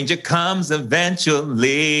 Change it comes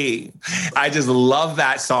eventually. I just love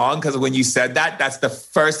that song because when you said that, that's the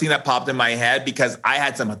first thing that popped in my head because I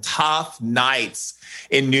had some tough nights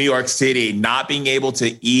in New York City, not being able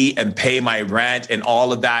to eat and pay my rent and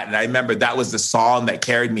all of that. And I remember that was the song that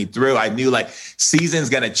carried me through. I knew like season's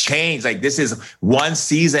going to change. Like this is one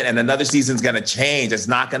season and another season's going to change. It's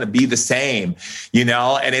not going to be the same, you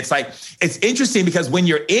know? And it's like, it's interesting because when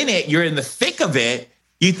you're in it, you're in the thick of it.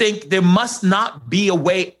 You think there must not be a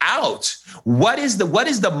way out. What is the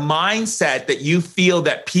mindset that you feel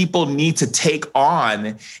that people need to take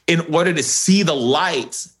on in order to see the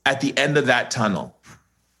light at the end of that tunnel?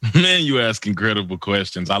 Man, you ask incredible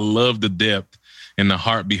questions. I love the depth and the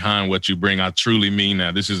heart behind what you bring. I truly mean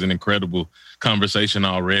that. This is an incredible conversation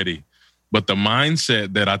already. But the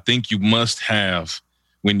mindset that I think you must have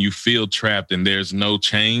when you feel trapped and there's no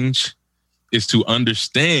change is to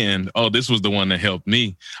understand, oh, this was the one that helped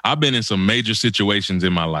me. I've been in some major situations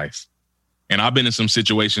in my life. And I've been in some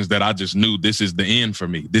situations that I just knew this is the end for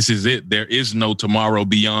me. This is it. There is no tomorrow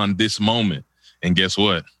beyond this moment. And guess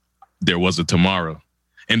what? There was a tomorrow.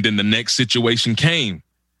 And then the next situation came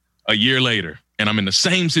a year later, and I'm in the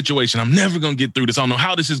same situation. I'm never going to get through this. I don't know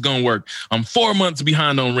how this is going to work. I'm 4 months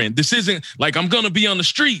behind on rent. This isn't like I'm going to be on the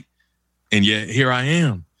street. And yet here I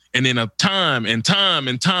am. And then time and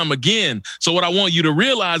time again. So what I want you to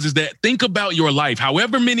realize is that think about your life.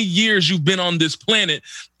 However many years you've been on this planet,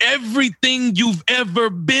 everything you've ever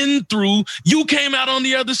been through, you came out on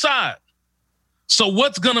the other side. So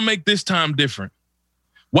what's going to make this time different?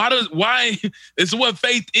 Why? It's what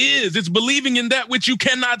faith is. It's believing in that which you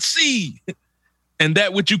cannot see. And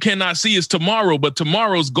that which you cannot see is tomorrow, but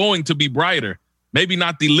tomorrow's going to be brighter. Maybe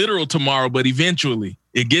not the literal tomorrow, but eventually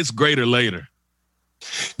it gets greater later.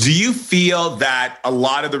 Do you feel that a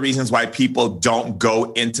lot of the reasons why people don't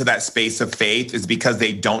go into that space of faith is because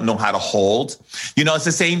they don't know how to hold? You know, it's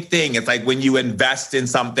the same thing. It's like when you invest in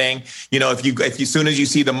something, you know, if you as soon as you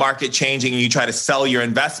see the market changing and you try to sell your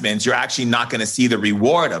investments, you're actually not going to see the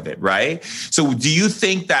reward of it, right? So do you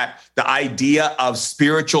think that the idea of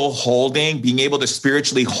spiritual holding, being able to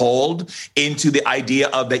spiritually hold into the idea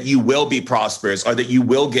of that you will be prosperous or that you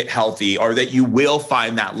will get healthy or that you will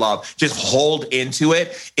find that love, just hold into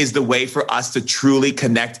it is the way for us to truly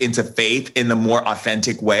connect into faith in the more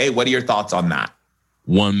authentic way? What are your thoughts on that?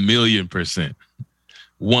 1,000,000%.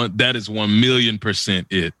 That is 1,000,000%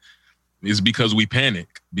 it. It's because we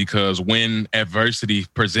panic, because when adversity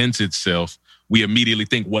presents itself, we immediately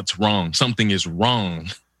think what's wrong? Something is wrong.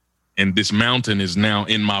 And this mountain is now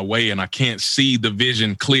in my way and I can't see the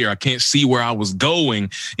vision clear. I can't see where I was going.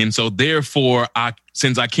 And so therefore,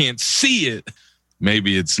 since I can't see it,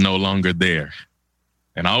 maybe it's no longer there.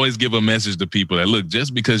 And I always give a message to people that, look,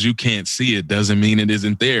 just because you can't see it doesn't mean it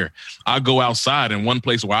isn't there. I go outside, and one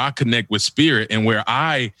place where I connect with spirit and where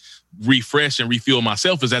I refresh and refuel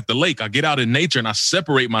myself is at the lake. I get out in nature and I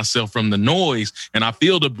separate myself from the noise and I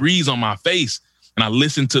feel the breeze on my face and I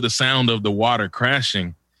listen to the sound of the water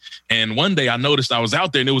crashing. And one day I noticed I was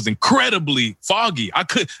out there and it was incredibly foggy.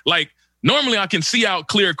 Normally I can see out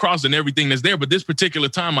clear across and everything that's there, but this particular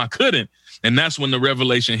time I couldn't. And that's when the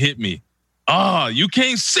revelation hit me. You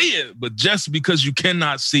can't see it, but just because you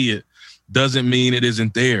cannot see it doesn't mean it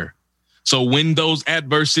isn't there. So when those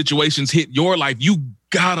adverse situations hit your life, you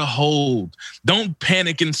gotta hold. Don't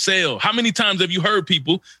panic and sell. How many times have you heard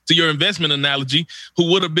people, to your investment analogy,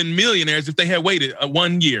 who would have been millionaires if they had waited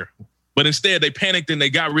 1 year? But instead, they panicked and they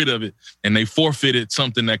got rid of it and they forfeited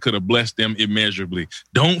something that could have blessed them immeasurably.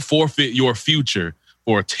 Don't forfeit your future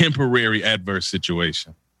for a temporary adverse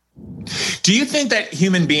situation. Do you think that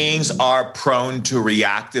human beings are prone to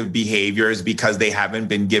reactive behaviors because they haven't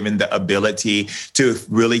been given the ability to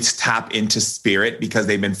really tap into spirit because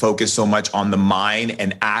they've been focused so much on the mind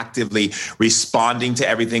and actively responding to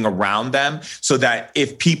everything around them, so that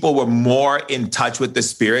if people were more in touch with the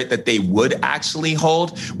spirit, that they would actually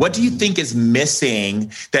hold? What do you think is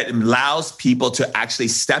missing that allows people to actually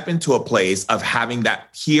step into a place of having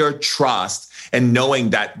that pure trust and knowing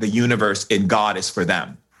that the universe and God is for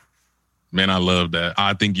them? Man, I love that.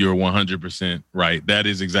 I think you're 100% right. That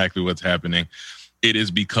is exactly what's happening. It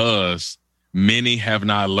is because many have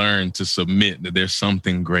not learned to submit that there's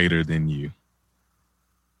something greater than you.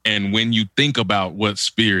 And when you think about what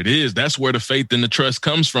spirit is, that's where the faith and the trust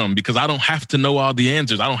comes from, because I don't have to know all the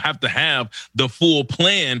answers. I don't have to have the full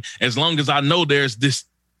plan, as long as I know there's this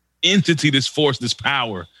entity, this force, this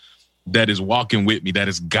power that is walking with me, that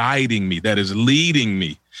is guiding me, that is leading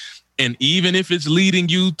me. And even if it's leading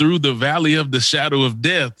you through the valley of the shadow of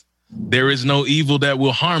death, there is no evil that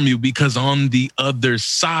will harm you, because on the other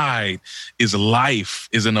side is life,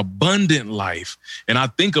 is an abundant life. And I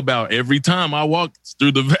think about every time I walk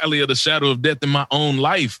through the valley of the shadow of death in my own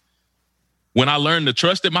life, when I learned to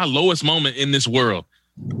trust at my lowest moment in this world,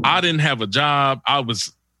 I didn't have a job. I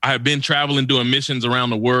had been traveling, doing missions around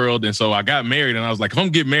the world. And so I got married, and I was like, if I'm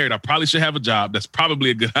gonna get married, I probably should have a job. That's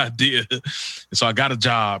probably a good idea. And so I got a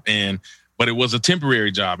job, but it was a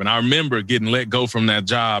temporary job. And I remember getting let go from that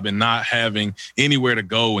job and not having anywhere to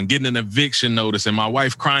go and getting an eviction notice, and my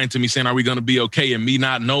wife crying to me saying, are we going to be okay? And me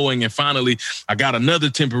not knowing. And finally I got another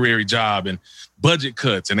temporary job and budget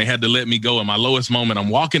cuts, and they had to let me go. In my lowest moment, I'm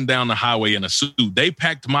walking down the highway in a suit. They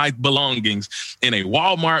packed my belongings in a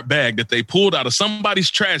Walmart bag that they pulled out of somebody's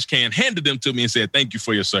trash can, handed them to me, and said, thank you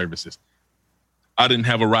for your services. I didn't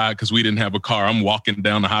have a ride because we didn't have a car. I'm walking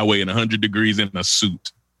down the highway in 100 degrees in a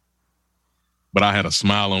suit. But I had a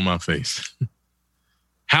smile on my face.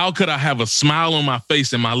 How could I have a smile on my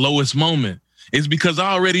face in my lowest moment? It's because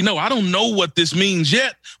I already know. I don't know what this means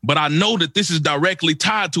yet, but I know that this is directly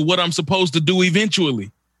tied to what I'm supposed to do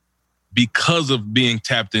eventually, because of being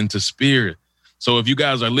tapped into spirit. So if you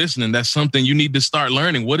guys are listening, that's something you need to start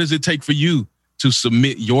learning. What does it take for you to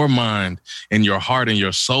submit your mind and your heart and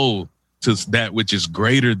your soul to that which is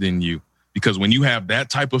greater than you? Because when you have that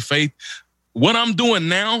type of faith, what I'm doing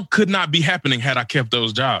now could not be happening had I kept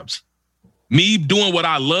those jobs. Me doing what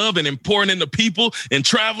I love and pouring into people and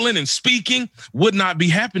traveling and speaking would not be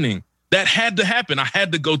happening. That had to happen. I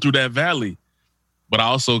had to go through that valley, but I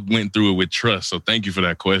also went through it with trust. So thank you for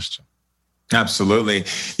that question. Absolutely.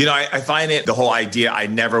 You know, I find the whole idea, I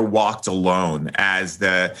never walked alone, as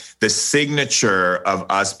the signature of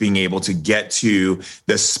us being able to get to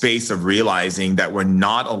the space of realizing that we're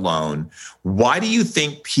not alone. Why do you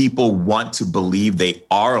think people want to believe they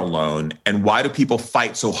are alone? And why do people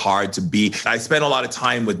fight so hard to be? I spent a lot of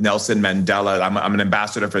time with Nelson Mandela. I'm an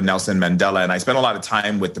ambassador for Nelson Mandela. And I spent a lot of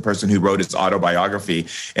time with the person who wrote his autobiography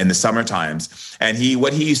in the summer times. And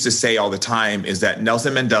what he used to say all the time is that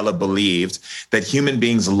Nelson Mandela believed that human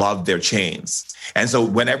beings love their chains. And so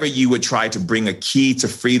whenever you would try to bring a key to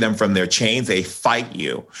free them from their chains, they fight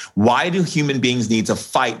you. Why do human beings need to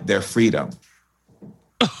fight their freedom?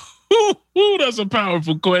 Ooh, that's a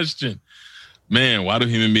powerful question. Man, why do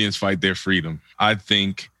human beings fight their freedom? I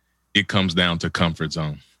think it comes down to comfort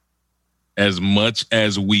zone. As much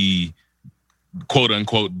as we, quote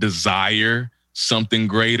unquote, desire something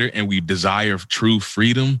greater and we desire true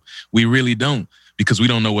freedom, we really don't, because we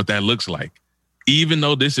don't know what that looks like. Even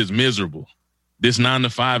though this is miserable, this 9 to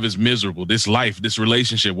 5 is miserable, this life, this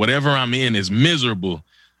relationship, whatever I'm in is miserable.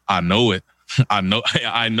 I know it.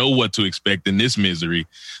 I know what to expect in this misery,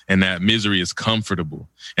 and that misery is comfortable.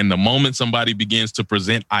 And the moment somebody begins to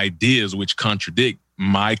present ideas which contradict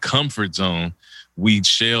my comfort zone, we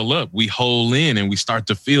shell up, we hole in, and we start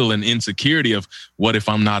to feel an insecurity of, what if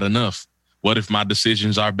I'm not enough? What if my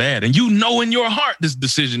decisions are bad? And you know in your heart this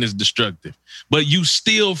decision is destructive, but you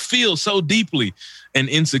still feel so deeply an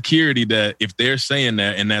insecurity that if they're saying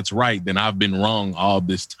that and that's right, then I've been wrong all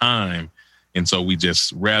this time. And so we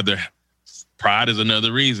just rather, pride is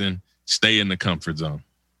another reason, stay in the comfort zone.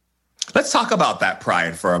 Let's talk about that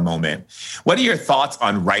pride for a moment. What are your thoughts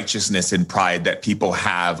on righteousness and pride that people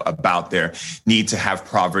have about their need to have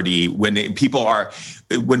poverty when people are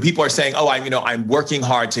saying, oh, I'm working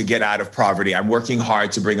hard to get out of poverty. I'm working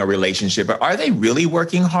hard to bring a relationship. But are they really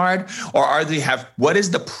working hard, or what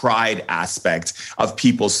is the pride aspect of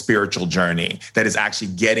people's spiritual journey that is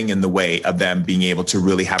actually getting in the way of them being able to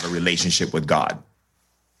really have a relationship with God?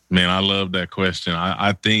 Man, I love that question.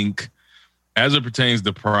 I think as it pertains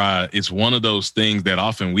to pride, it's one of those things that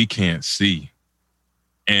often we can't see.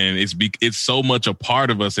 And it's so much a part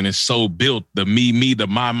of us, and it's so built, the me, the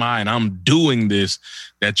my, and I'm doing this,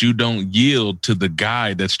 that you don't yield to the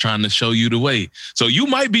guide that's trying to show you the way. So you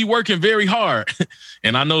might be working very hard.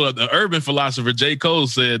 And I know the urban philosopher J. Cole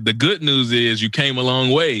said, the good news is you came a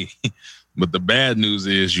long way, but the bad news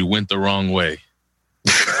is you went the wrong way.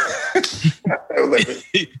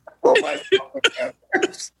 Oh my God.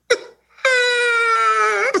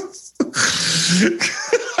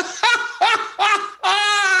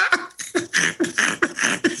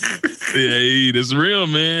 Yeah, it's real,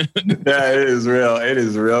 man. Yeah, it is real. It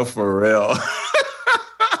is real for real.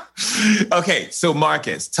 Okay, so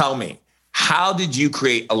Marcus, tell me, how did you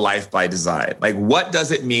create a life by design? Like, what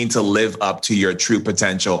does it mean to live up to your true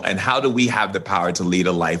potential? And how do we have the power to lead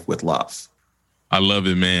a life with love? I love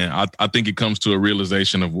it, man. I think it comes to a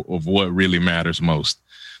realization of what really matters most.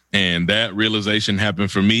 And that realization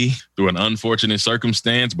happened for me through an unfortunate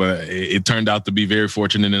circumstance, but it turned out to be very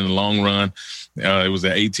fortunate in the long run. It was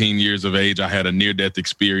at 18 years of age. I had a near-death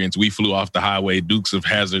experience. We flew off the highway, Dukes of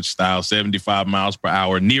Hazzard style, 75 miles per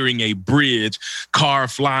hour, nearing a bridge, car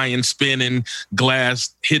flying, spinning,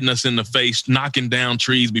 glass hitting us in the face, knocking down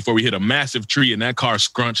trees before we hit a massive tree, and that car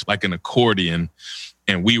scrunched like an accordion,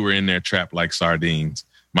 and we were in there trapped like sardines.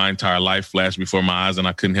 My entire life flashed before my eyes, and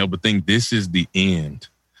I couldn't help but think, this is the end.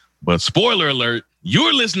 But spoiler alert,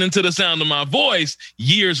 you're listening to the sound of my voice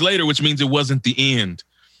years later, which means it wasn't the end.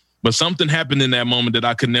 But something happened in that moment that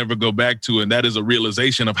I could never go back to. And that is a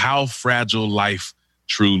realization of how fragile life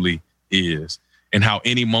truly is and how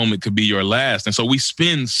any moment could be your last. And so we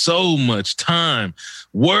spend so much time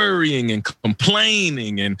worrying and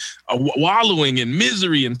complaining and wallowing in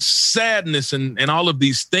misery and sadness and all of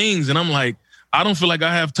these things. And I'm like, I don't feel like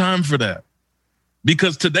I have time for that.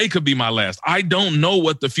 Because today could be my last. I don't know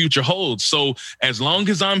what the future holds. So as long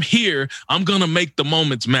as I'm here, I'm going to make the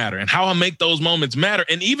moments matter. And how I make those moments matter,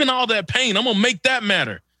 and even all that pain, I'm going to make that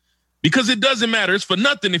matter. Because it doesn't matter. It's for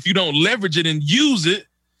nothing if you don't leverage it and use it.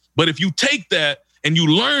 But if you take that and you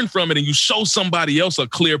learn from it and you show somebody else a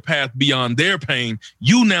clear path beyond their pain,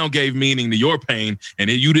 you now gave meaning to your pain, and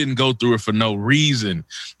you didn't go through it for no reason.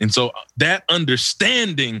 And so that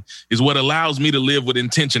understanding is what allows me to live with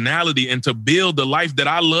intentionality and to build the life that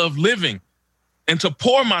I love living and to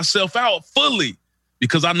pour myself out fully,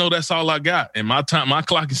 because I know that's all I got. And my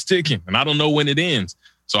clock is ticking and I don't know when it ends.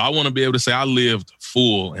 So I want to be able to say I lived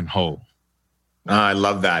full and whole. I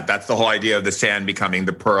love that. That's the whole idea of the sand becoming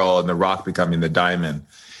the pearl and the rock becoming the diamond.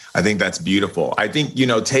 I think that's beautiful. I think,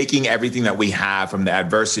 taking everything that we have, from the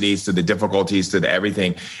adversities to the difficulties to the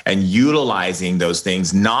everything, and utilizing those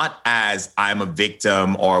things, not as I'm a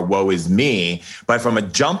victim or woe is me, but from a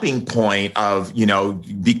jumping point of,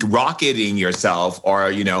 rocketing yourself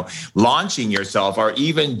or, launching yourself, or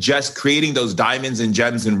even just creating those diamonds and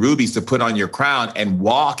gems and rubies to put on your crown and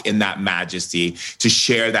walk in that majesty, to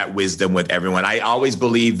share that wisdom with everyone. I always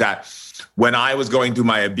believe that when I was going through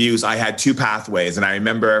my abuse, I had two pathways. And I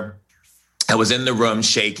remember I was in the room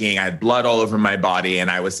shaking. I had blood all over my body. And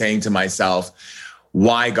I was saying to myself,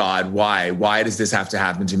 why, God? Why? Why does this have to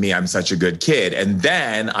happen to me? I'm such a good kid. And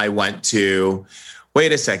then I went to,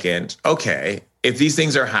 wait a second. Okay, if these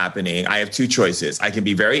things are happening, I have two choices. I can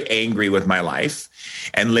be very angry with my life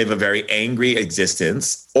and live a very angry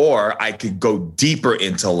existence, or I could go deeper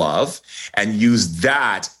into love and use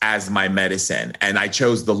that as my medicine. And I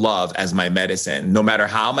chose the love as my medicine. No matter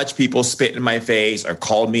how much people spit in my face or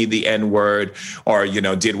called me the N-word or,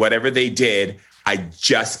 did whatever they did, I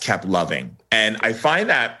just kept loving. And I find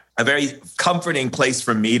that a very comforting place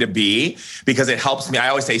for me to be, because it helps me. I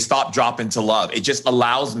always say, stop, drop into love. It just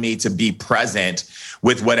allows me to be present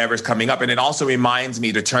with whatever's coming up. And it also reminds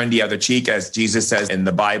me to turn the other cheek, as Jesus says in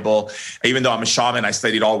the Bible. Even though I'm a shaman, I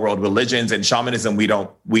studied all world religions. And shamanism,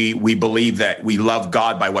 we believe that we love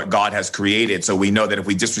God by what God has created. So we know that if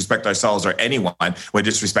we disrespect ourselves or anyone, we're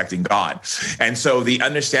disrespecting God. And so the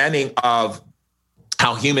understanding of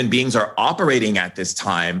how human beings are operating at this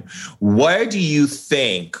time, where do you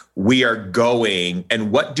think we are going,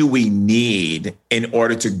 and what do we need in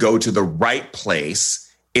order to go to the right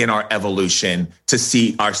place in our evolution to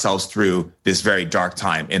see ourselves through this very dark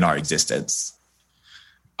time in our existence?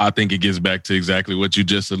 I think it gets back to exactly what you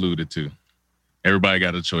just alluded to. Everybody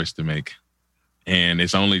got a choice to make, and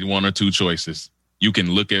it's only one or two choices. You can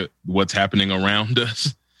look at what's happening around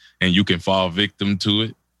us and you can fall victim to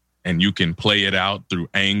it. And you can play it out through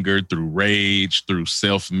anger, through rage, through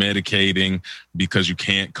self-medicating because you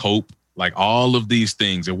can't cope, like all of these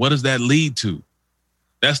things. And what does that lead to?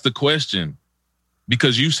 That's the question.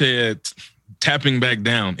 Because you said tapping back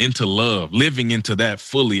down into love, living into that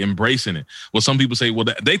fully, embracing it. Well, some people say, well,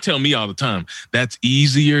 they tell me all the time, that's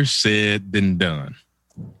easier said than done.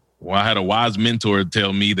 Well, I had a wise mentor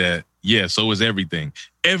tell me that, yeah, so is everything.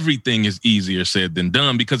 Everything is easier said than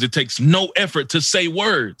done because it takes no effort to say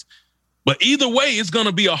words. But either way, it's going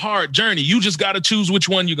to be a hard journey. You just got to choose which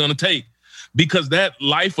one you're going to take, because that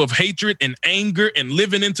life of hatred and anger and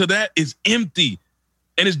living into that is empty,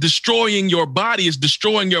 and it's destroying your body. It's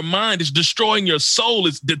destroying your mind. It's destroying your soul.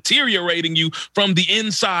 It's deteriorating you from the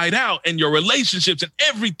inside out, and your relationships and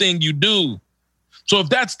everything you do. So if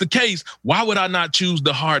that's the case, why would I not choose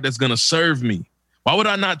the heart that's going to serve me? Why would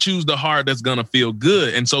I not choose the hard that's going to feel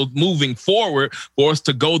good? And so moving forward, for us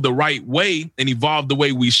to go the right way and evolve the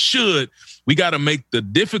way we should, we got to make the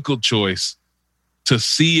difficult choice to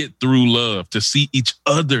see it through love, to see each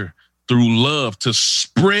other through love, to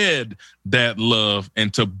spread that love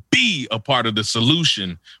and to be a part of the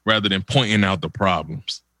solution rather than pointing out the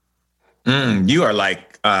problems. You are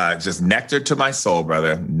like just nectar to my soul,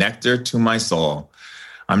 brother. Nectar to my soul.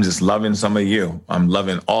 I'm just loving some of you. I'm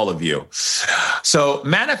loving all of you. So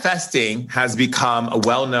manifesting has become a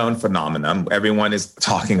well-known phenomenon. Everyone is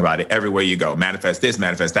talking about it everywhere you go. Manifest this,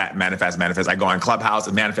 manifest that, manifest. I go on Clubhouse,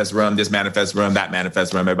 a manifest room, this manifest room, that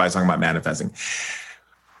manifest room. Everybody's talking about manifesting.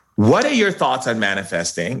 What are your thoughts on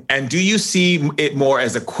manifesting? And do you see it more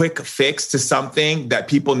as a quick fix to something that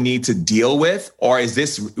people need to deal with? Or is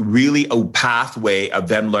this really a pathway of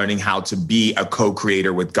them learning how to be a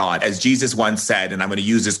co-creator with God? As Jesus once said, and I'm going to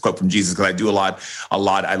use this quote from Jesus because I do a lot.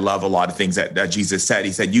 I love a lot of things that Jesus said.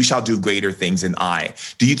 He said, "You shall do greater things than I."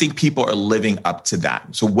 Do you think people are living up to that?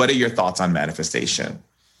 So what are your thoughts on manifestation?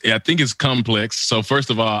 Yeah, I think it's complex. So first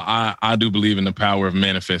of all, I do believe in the power of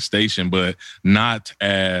manifestation, but not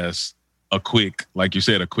as a quick, like you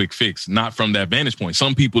said, a quick fix, not from that vantage point.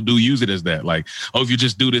 Some people do use it as that, like, oh, if you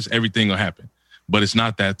just do this, everything will happen. But it's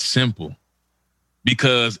not that simple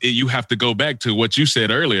because you have to go back to what you said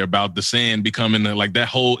earlier about the sand becoming like that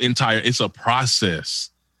whole entire, it's a process.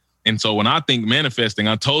 And so when I think manifesting,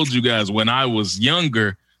 I told you guys when I was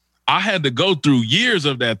younger, I had to go through years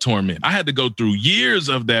of that torment. I had to go through years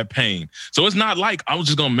of that pain. So it's not like I was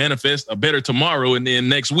just going to manifest a better tomorrow and then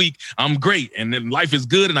next week I'm great and then life is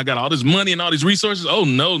good and I got all this money and all these resources. Oh,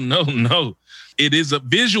 no. It is a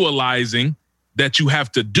visualizing that you have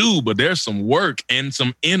to do, but there's some work and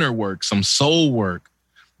some inner work, some soul work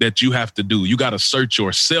that you have to do. You got to search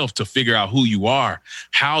yourself to figure out who you are,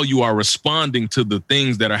 how you are responding to the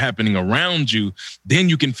things that are happening around you. Then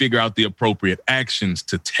you can figure out the appropriate actions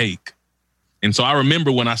to take. And so I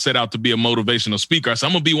remember when I set out to be a motivational speaker, I said,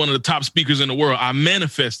 I'm going to be one of the top speakers in the world. I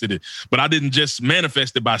manifested it, but I didn't just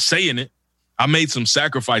manifest it by saying it. I made some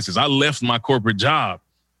sacrifices. I left my corporate job.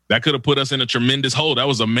 That could have put us in a tremendous hole. That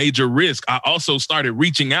was a major risk. I also started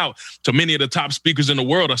reaching out to many of the top speakers in the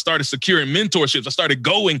world. I started securing mentorships. I started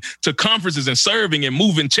going to conferences and serving and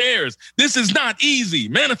moving chairs. This is not easy.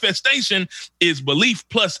 Manifestation is belief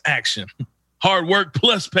plus action, hard work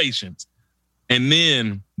plus patience. And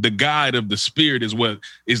then the guide of the spirit is what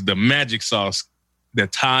is the magic sauce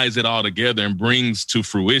that ties it all together and brings to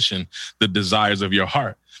fruition the desires of your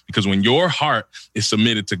heart. Because when your heart is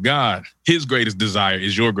submitted to God, his greatest desire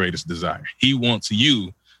is your greatest desire. He wants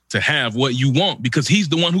you to have what you want because he's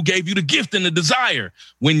the one who gave you the gift and the desire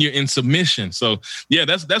when you're in submission. So, yeah,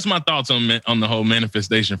 that's my thoughts on the whole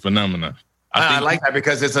manifestation phenomenon. I like that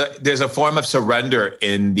because there's a form of surrender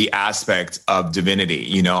in the aspect of divinity.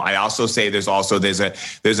 You know, I also say there's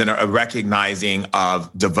a recognizing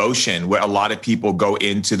of devotion where a lot of people go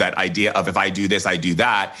into that idea of if I do this, I do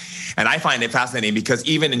that. And I find it fascinating because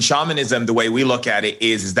even in shamanism, the way we look at it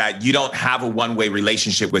is that you don't have a one-way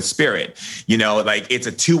relationship with spirit. You know, like it's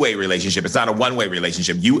a two-way relationship. It's not a one-way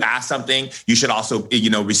relationship. You ask something, you should also,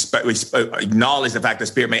 acknowledge the fact that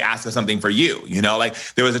spirit may ask for something for you. You know, like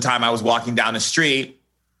there was a time I was walking down the street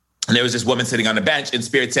and there was this woman sitting on a bench and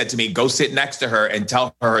spirit said to me, go sit next to her and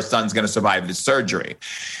tell her son's going to survive this surgery.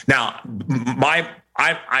 Now,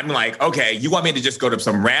 I'm like, okay, you want me to just go to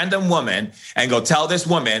some random woman and go tell this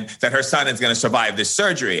woman that her son is going to survive this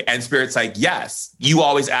surgery? And spirit's like, yes, you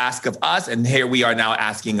always ask of us. And here we are now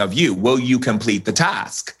asking of you, will you complete the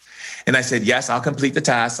task? And I said, yes, I'll complete the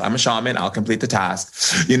task. I'm a shaman. I'll complete the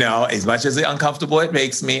task. You know, as much as uncomfortable it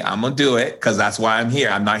makes me, I'm going to do it because that's why I'm here.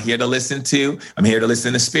 I'm not here to I'm here to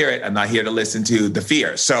listen to spirit. I'm not here to listen to the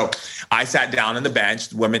fear. So I sat down on the bench,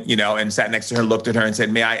 the woman, and sat next to her, looked at her and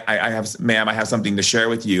said, ma'am, I have something to share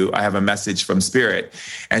with you. I have a message from spirit.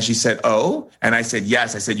 And she said, oh, and I said,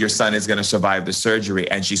 yes. I said, your son is going to survive the surgery.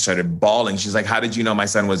 And she started bawling. She's like, how did you know my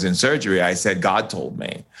son was in surgery? I said, God told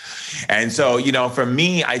me. And so, for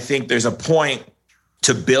me, I think there's a point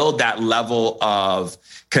to build that level of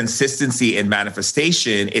consistency in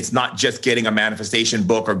manifestation. It's not just getting a manifestation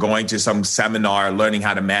book or going to some seminar, learning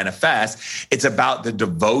how to manifest. It's about the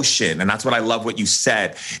devotion. And that's what I love what you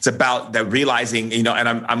said. It's about the realizing, and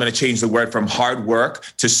I'm going to change the word from hard work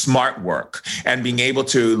to smart work and being able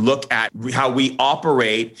to look at how we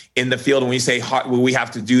operate in the field. When we say we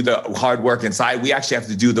have to do the hard work inside, we actually have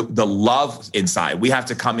to do the love inside. We have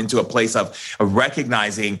to come into a place of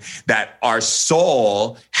recognizing that our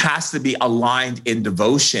soul has to be aligned in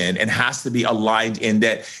devotion and has to be aligned in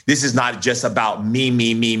that this is not just about me.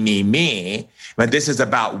 But this is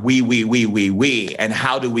about we. And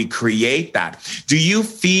how do we create that? Do you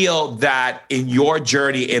feel that in your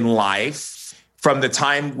journey in life, from the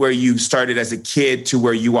time where you started as a kid to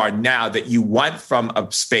where you are now, that you went from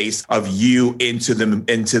a space of you into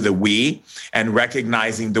the we and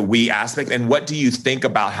recognizing the we aspect? And what do you think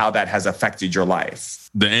about how that has affected your life?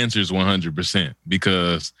 The answer is 100%,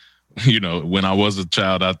 because, when I was a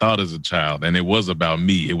child, I thought as a child, and it was about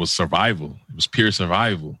me. It was survival. It was pure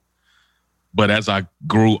survival. But as I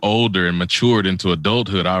grew older and matured into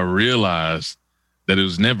adulthood, I realized that it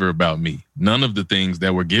was never about me. None of the things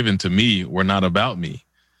that were given to me were not about me.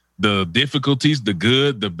 The difficulties, the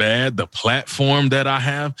good, the bad, the platform that I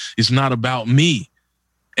have is not about me.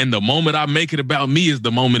 And the moment I make it about me is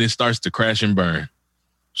the moment it starts to crash and burn.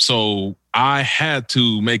 So I had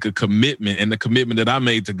to make a commitment, and the commitment that I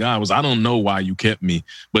made to God was, I don't know why you kept me,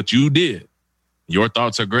 but you did. Your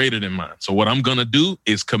thoughts are greater than mine. So what I'm going to do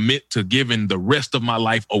is commit to giving the rest of my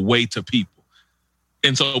life away to people.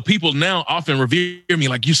 And so people now often revere me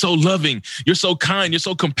like, you're so loving, you're so kind, you're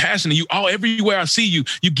so compassionate. Everywhere I see you,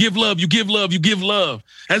 you give love, you give love, you give love,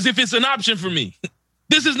 as if it's an option for me.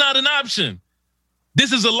 This is not an option.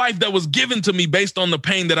 This is a life that was given to me based on the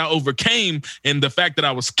pain that I overcame and the fact that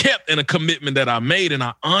I was kept, and a commitment that I made. And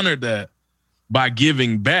I honored that by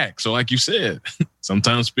giving back. So like you said,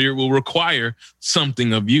 sometimes spirit will require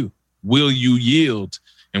something of you. Will you yield,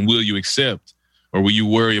 and will you accept, or will you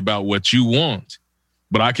worry about what you want?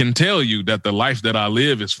 But I can tell you that the life that I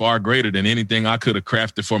live is far greater than anything I could have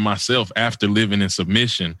crafted for myself after living in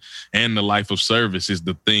submission. And the life of service is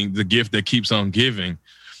the gift that keeps on giving,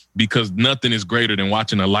 because nothing is greater than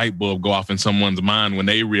watching a light bulb go off in someone's mind when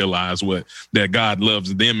they realize that God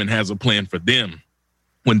loves them and has a plan for them.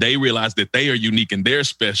 When they realize that they are unique and they're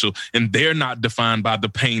special and they're not defined by the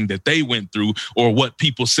pain that they went through or what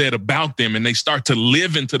people said about them, and they start to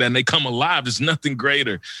live into that and they come alive, there's nothing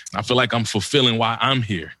greater. I feel like I'm fulfilling why I'm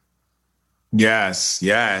here. Yes.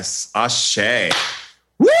 Ashe.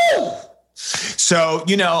 Woo! So,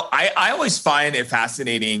 I always find it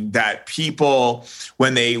fascinating that people,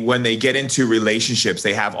 when they get into relationships,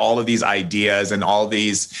 they have all of these ideas and all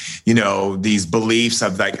these, these beliefs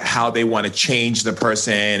of like how they want to change the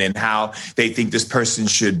person and how they think this person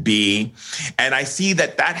should be. And I see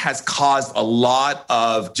that has caused a lot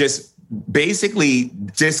of just basically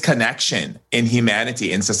disconnection in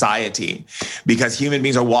humanity, in society, because human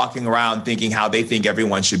beings are walking around thinking how they think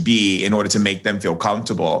everyone should be in order to make them feel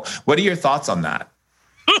comfortable. What are your thoughts on that?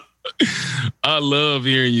 I love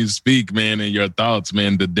hearing you speak, man, and your thoughts,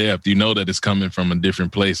 man, the depth. You know that it's coming from a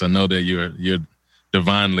different place. I know that you're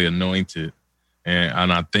divinely anointed.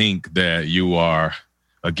 And I think that you are,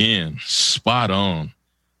 again, spot on.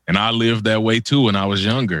 And I lived that way too when I was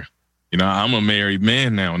younger. I'm a married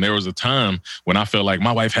man now, and there was a time when I felt like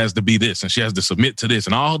my wife has to be this and she has to submit to this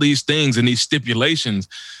and all these things and these stipulations.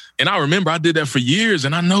 And I remember I did that for years,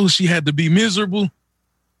 and I know she had to be miserable.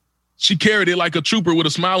 She carried it like a trooper with a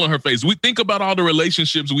smile on her face. We think about all the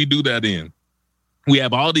relationships we do that in. We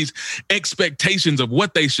have all these expectations of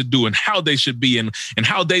what they should do and how they should be and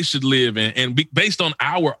how they should live. And based on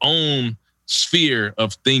our own sphere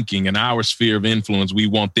of thinking and our sphere of influence, we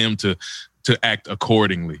want them to act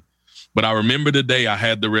accordingly. But I remember the day I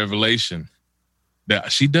had the revelation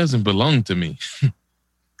that she doesn't belong to me.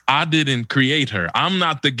 I didn't create her. I'm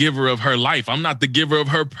not the giver of her life. I'm not the giver of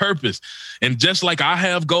her purpose. And just like I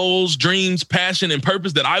have goals, dreams, passion, and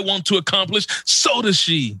purpose that I want to accomplish, so does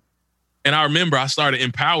she. And I remember I started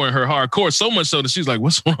empowering her hardcore, so much so that she's like,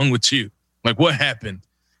 what's wrong with you? Like, what happened?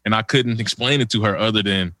 And I couldn't explain it to her other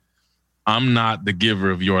than, I'm not the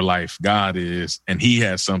giver of your life. God is, and he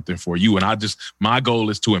has something for you. And my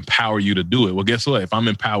goal is to empower you to do it. Well, guess what? If I'm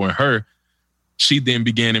empowering her, she then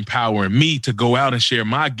began empowering me to go out and share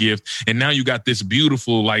my gift. And now you got this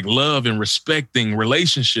beautiful, like, love and respecting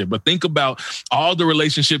relationship. But think about all the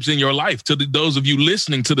relationships in your life. To those of you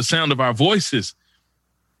listening to the sound of our voices,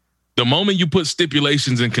 the moment you put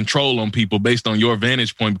stipulations and control on people based on your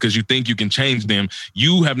vantage point because you think you can change them,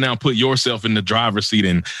 you have now put yourself in the driver's seat.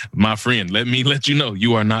 And my friend, let me let you know,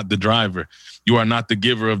 you are not the driver. You are not the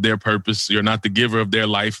giver of their purpose. You're not the giver of their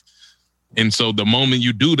life. And so the moment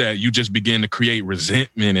you do that, you just begin to create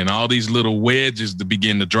resentment and all these little wedges to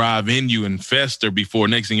begin to drive in you and fester before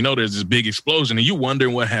next thing you know, there's this big explosion and you're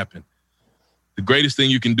wondering what happened. The greatest thing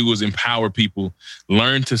you can do is empower people,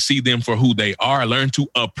 learn to see them for who they are, learn to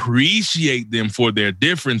appreciate them for their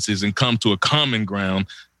differences and come to a common ground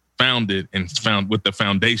found with the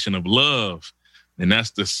foundation of love. And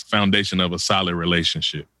that's the foundation of a solid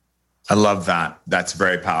relationship. I love that. That's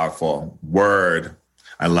very powerful. Word.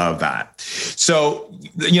 I love that. So,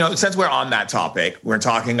 since we're on that topic, we're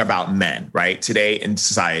talking about men, right? Today in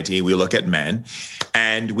society, we look at men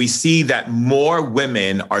and we see that more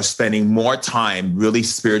women are spending more time really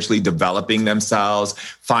spiritually developing themselves,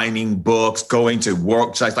 finding books, going to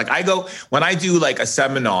workshops. Like when I do like a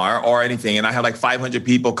seminar or anything and I have like 500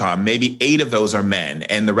 people come, maybe 8 of those are men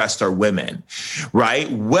and the rest are women, right?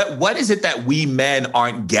 What is it that we men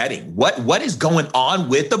aren't getting? What is going on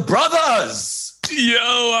with the brothers? Yo,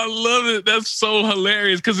 I love it. That's so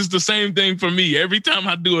hilarious because it's the same thing for me. Every time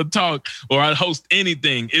I do a talk or I host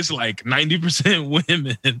anything, it's like 90%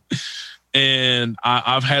 women. And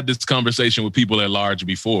I've had this conversation with people at large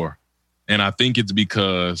before. And I think it's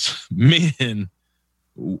because men,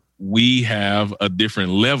 we have a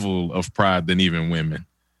different level of pride than even women.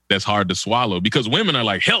 That's hard to swallow because women are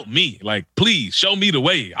like, help me. Like, please show me the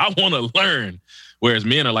way. I want to learn. Whereas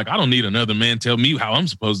men are like, I don't need another man tell me how I'm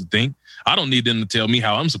supposed to think. I don't need them to tell me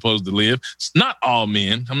how I'm supposed to live. It's not all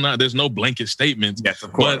men. There's no blanket statements. Yes,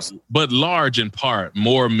 of course. But large in part,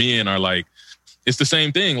 more men are like, it's the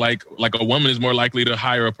same thing. Like a woman is more likely to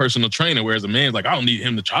hire a personal trainer, whereas a man's like, I don't need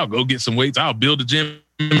him to try. I'll go get some weights. I'll build a gym.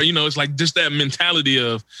 It's like just that mentality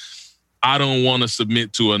of, I don't want to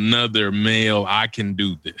submit to another male. I can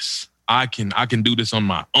do this. I can do this on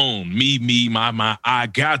my own. Me, my, I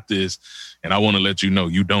got this. And I want to let you know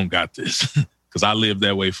you don't got this because I lived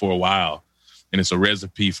that way for a while and it's a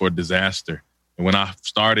recipe for disaster. And when I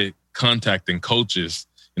started contacting coaches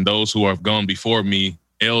and those who have gone before me,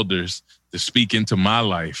 elders, to speak into my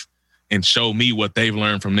life and show me what they've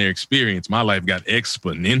learned from their experience, my life got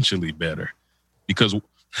exponentially better because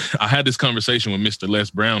I had this conversation with Mr. Les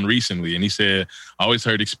Brown recently, and he said, I always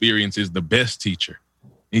heard experience is the best teacher.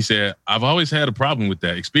 He said, I've always had a problem with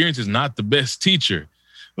that. Experience is not the best teacher.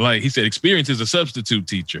 Like he said, experience is a substitute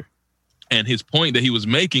teacher. And his point that he was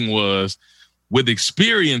making was with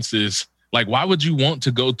experiences, like, why would you want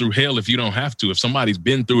to go through hell if you don't have to, if somebody's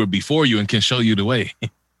been through it before you and can show you the way?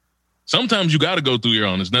 Sometimes you got to go through your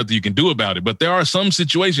own. There's nothing you can do about it. But there are some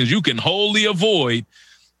situations you can wholly avoid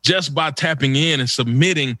just by tapping in and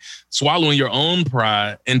submitting, swallowing your own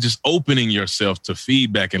pride and just opening yourself to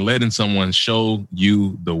feedback and letting someone show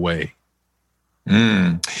you the way.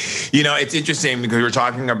 It's interesting because we're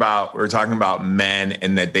talking about men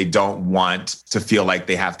and that they don't want to feel like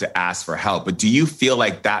they have to ask for help. But do you feel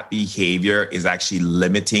like that behavior is actually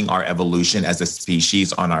limiting our evolution as a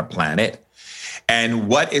species on our planet? And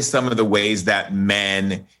what is some of the ways that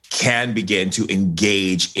men can begin to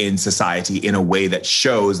engage in society in a way that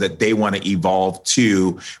shows that they want to evolve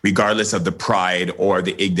too, regardless of the pride or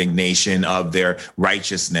the indignation of their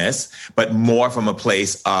righteousness, but more from a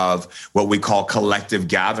place of what we call collective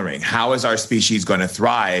gathering? How is our species going to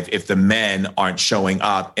thrive if the men aren't showing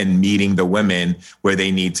up and meeting the women where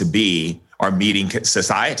they need to be or meeting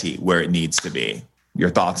society where it needs to be? Your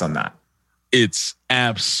thoughts on that? It's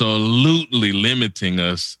absolutely limiting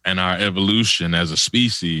us and our evolution as a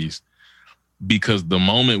species, because the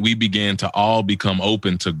moment we began to all become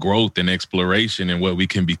open to growth and exploration and what we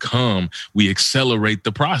can become, we accelerate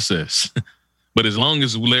the process. But as long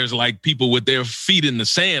as there's like people with their feet in the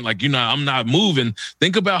sand, like, I'm not moving,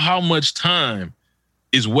 think about how much time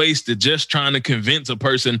is wasted just trying to convince a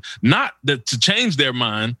person not that to change their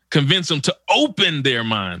mind, convince them to open their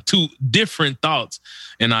mind to different thoughts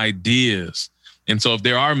and ideas. And so if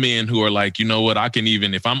there are men who are like, you know what, I can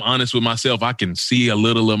even, if I'm honest with myself, I can see a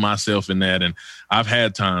little of myself in that. And I've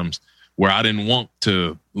had times where I didn't want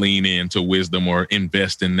to lean into wisdom or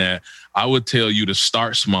invest in that. I would tell you to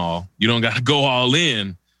start small. You don't got to go all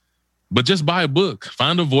in. But just buy a book,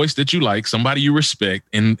 find a voice that you like, somebody you respect,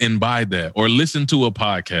 and buy that, or listen to a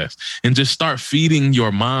podcast and just start feeding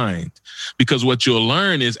your mind. Because what you'll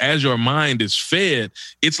learn is as your mind is fed,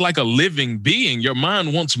 it's like a living being. Your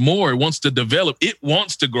mind wants more. It wants to develop. It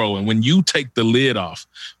wants to grow. And when you take the lid off,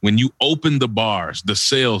 when you open the bars, the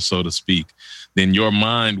cells, so to speak, then your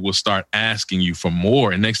mind will start asking you for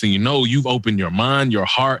more. And next thing you know, you've opened your mind, your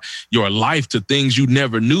heart, your life to things you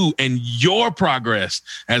never knew. And your progress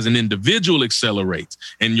as an individual accelerates.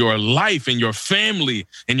 And your life and your family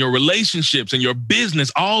and your relationships and your business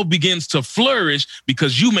all begins to flourish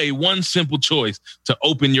because you made one simple choice to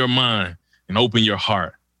open your mind and open your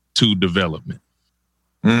heart to development.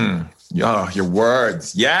 Your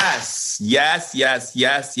words. Yes.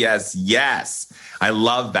 I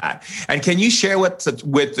love that. And can you share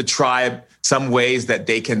with the tribe some ways that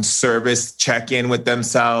they can service, check in with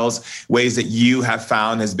themselves, ways that you have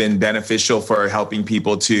found has been beneficial for helping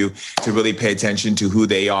people to really pay attention to who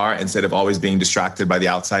they are instead of always being distracted by the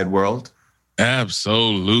outside world?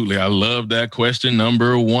 Absolutely. I love that question.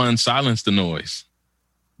 Number one, silence the noise.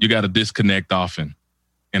 You got to disconnect often.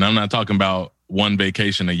 And I'm not talking about one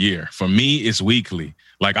vacation a year. For me, it's weekly.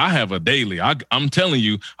 Like I have a daily. I'm telling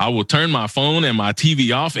you, I will turn my phone and my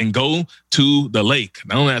TV off and go to the lake.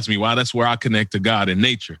 Don't ask me why. That's where I connect to God and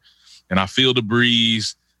nature. And I feel the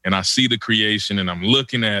breeze and I see the creation and I'm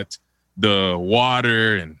looking at the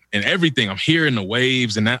water and everything. I'm hearing the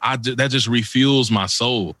waves and that just refuels my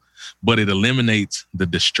soul. But it eliminates the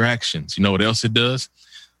distractions. You know what else it does?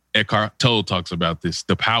 Eckhart Tolle talks about this,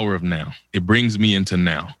 the power of now. It brings me into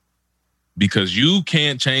now. Because you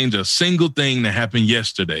can't change a single thing that happened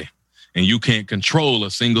yesterday, and you can't control a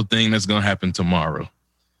single thing that's going to happen tomorrow.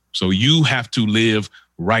 So you have to live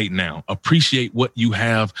right now. Appreciate what you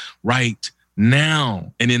have right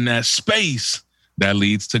now. And in that space, that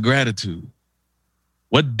leads to gratitude.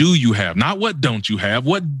 What do you have? Not what don't you have.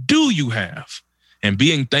 What do you have? And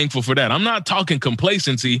being thankful for that. I'm not talking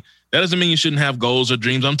complacency. That doesn't mean you shouldn't have goals or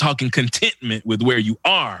dreams. I'm talking contentment with where you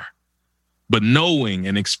are. But knowing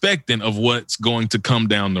and expectant of what's going to come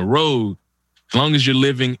down the road, as long as you're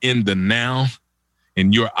living in the now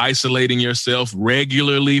and you're isolating yourself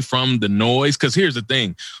regularly from the noise. Because here's the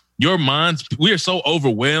thing, your minds, we are so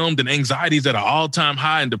overwhelmed and anxieties at an all-time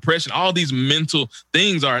high and depression. All these mental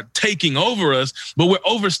things are taking over us, but we're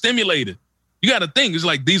overstimulated. You got to think, it's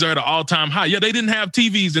like these are at an all-time high. Yeah, they didn't have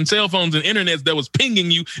TVs and cell phones and internets that was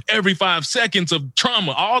pinging you every 5 seconds of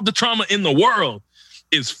trauma. All the trauma in the world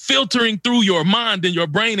is filtering through your mind and your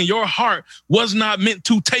brain, and your heart was not meant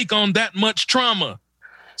to take on that much trauma.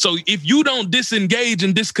 So if you don't disengage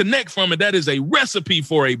and disconnect from it, that is a recipe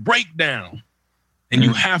for a breakdown. And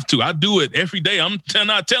you have to. I do it every day. I'm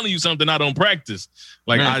not telling you something I don't practice.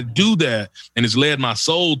 Like I do that, and it's led my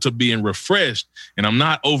soul to being refreshed, and I'm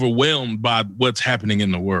not overwhelmed by what's happening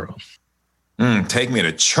in the world. Take me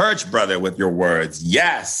to church, brother, with your words.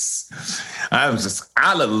 Yes. I'm just,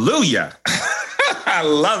 hallelujah. I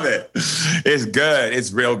love it. It's good.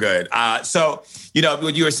 It's real good. So,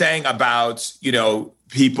 what you were saying about,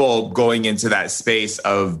 people going into that space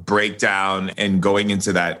of breakdown and going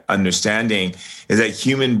into that understanding is that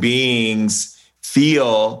human beings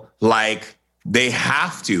feel like they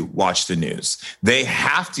have to watch the news. They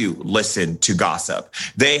have to listen to gossip.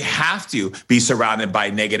 They have to be surrounded by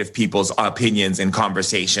negative people's opinions and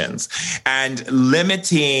conversations. And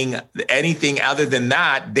limiting anything other than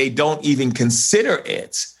that, they don't even consider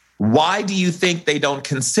it. Why do you think they don't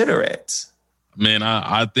consider it? Man,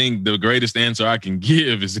 I think the greatest answer I can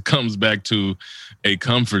give is it comes back to a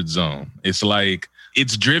comfort zone. It's like,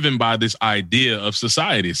 it's driven by this idea of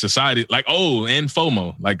society like, and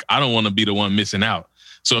FOMO. Like, I don't want to be the one missing out.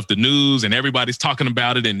 So if the news and everybody's talking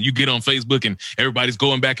about it and you get on Facebook and everybody's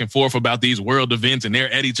going back and forth about these world events and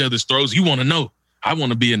they're at each other's throats, you want to know. I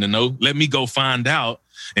want to be in the know. Let me go find out.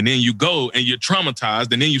 And then you go and you're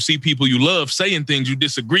traumatized. And then you see people you love saying things you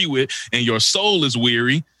disagree with and your soul is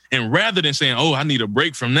weary. And rather than saying, I need a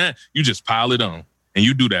break from that, you just pile it on. And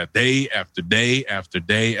you do that day after day after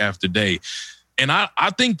day after day. And I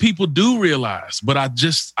think people do realize, but I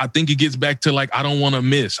think it gets back to like, I don't want to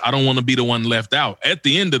miss. I don't want to be the one left out. At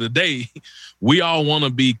the end of the day, we all want to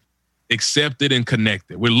be accepted and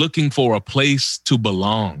connected. We're looking for a place to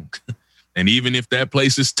belong. And even if that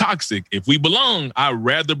place is toxic, if we belong, I'd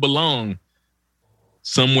rather belong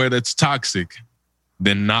somewhere that's toxic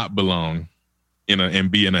than not belong and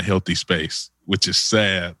be in a healthy space, which is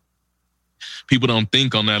sad. People don't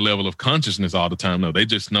think on that level of consciousness all the time, though. They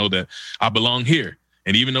just know that I belong here.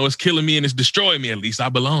 And even though it's killing me and it's destroying me, at least I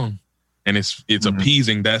belong. And it's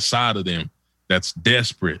appeasing that side of them that's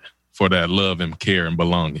desperate for that love and care and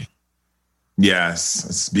belonging. Yes,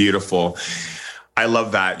 it's beautiful. I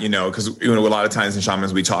love that, because a lot of times in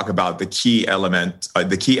shamans, we talk about the key element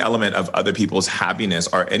of other people's happiness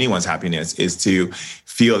or anyone's happiness is to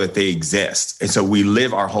feel that they exist. And so we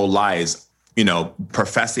live our whole lives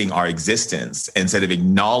professing our existence instead of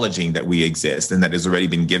acknowledging that we exist and that has already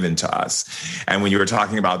been given to us. And when you were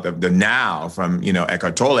talking about the now from,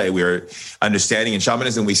 Eckhart Tolle, we're understanding in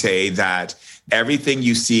shamanism, we say that everything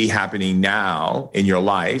you see happening now in your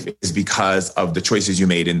life is because of the choices you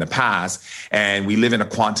made in the past. And we live in a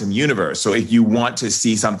quantum universe. So if you want to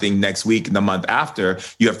see something next week and the month after,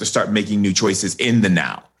 you have to start making new choices in the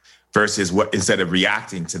now. Versus instead of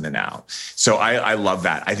reacting to the now. So I love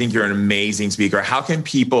that. I think you're an amazing speaker. How can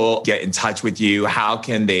people get in touch with you? How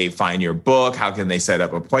can they find your book? How can they set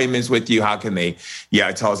up appointments with you? How can they,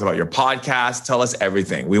 tell us about your podcast? Tell us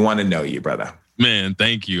everything. We want to know you, brother. Man,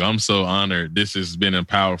 thank you. I'm so honored. This has been a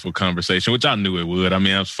powerful conversation, which I knew it would. I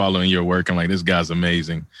mean, I was following your work. I'm like, this guy's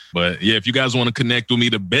amazing. But yeah, if you guys want to connect with me,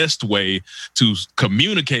 the best way to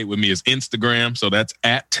communicate with me is Instagram. So that's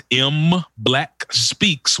at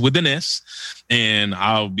mblackspeaks with an S. And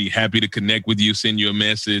I'll be happy to connect with you, send you a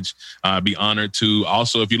message. I'd be honored to.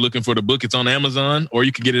 Also, if you're looking for the book, it's on Amazon, or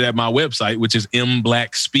you can get it at my website, which is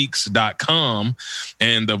mblackspeaks.com.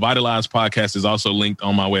 And the Vitalize podcast is also linked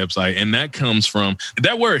on my website. And that comes from,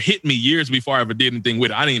 that word hit me years before I ever did anything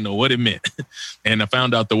with it. I didn't even know what it meant. And I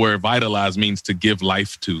found out the word vitalize means to give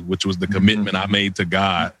life to, which was the commitment I made to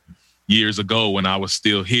God years ago when I was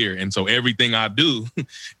still here. And so everything I do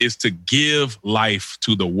is to give life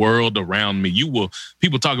to the world around me.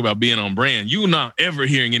 People talk about being on brand. You're not ever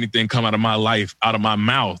hearing anything come out of my life, out of my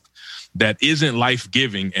mouth, that isn't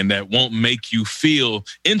life-giving and that won't make you feel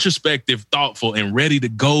introspective, thoughtful, and ready to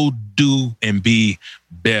go do and be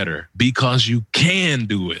better, because you can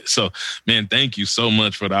do it. So, man, thank you so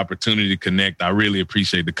much for the opportunity to connect. I really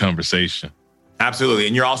appreciate the conversation. Absolutely.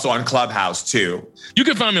 And you're also on Clubhouse too. You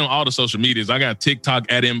can find me on all the social medias. I got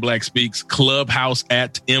TikTok at mblackspeaks, Clubhouse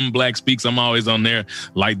at mblackspeaks. I'm always on there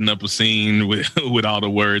lighting up a scene with all the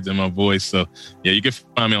words in my voice. So yeah, you can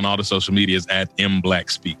find me on all the social medias at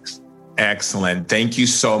mblackspeaks. Excellent. Thank you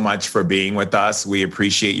so much for being with us. We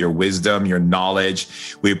appreciate your wisdom, your knowledge.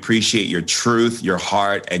 We appreciate your truth, your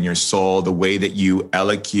heart, and your soul, the way that you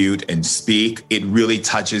elocute and speak. It really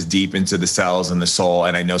touches deep into the cells and the soul.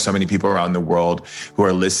 And I know so many people around the world who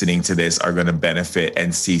are listening to this are going to benefit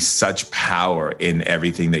and see such power in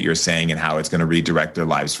everything that you're saying and how it's going to redirect their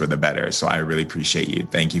lives for the better. So I really appreciate you.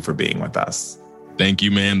 Thank you for being with us. Thank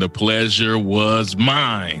you, man. The pleasure was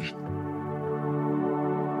mine.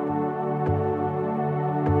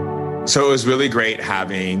 So it was really great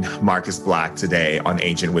having Marcus Black today on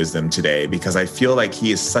Ancient Wisdom today, because I feel like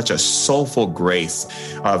he is such a soulful grace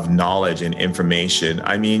of knowledge and information.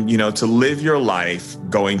 I mean, to live your life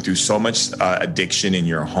going through so much addiction in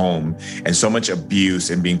your home and so much abuse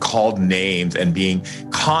and being called names and being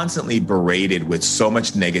constantly berated with so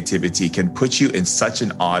much negativity can put you in such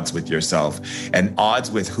an odds with yourself and odds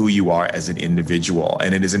with who you are as an individual.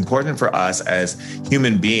 And it is important for us as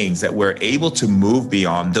human beings that we're able to move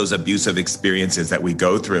beyond those abusive experiences that we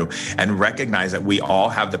go through and recognize that we all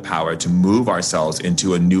have the power to move ourselves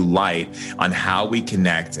into a new light on how we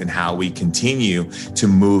connect and how we continue to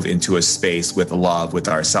move into a space with love with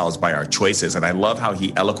ourselves by our choices. And I love how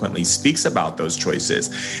he eloquently speaks about those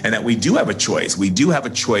choices and that we do have a choice. We do have a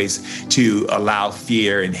choice to allow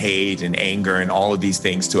fear and hate and anger and all of these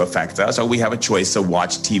things to affect us, or we have a choice to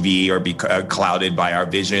watch TV or be clouded by our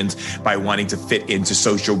visions by wanting to fit into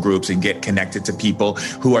social groups and get connected to people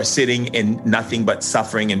who are sitting in nothing but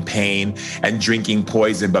suffering and pain and drinking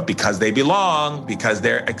poison. But because they belong, because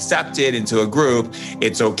they're accepted into a group,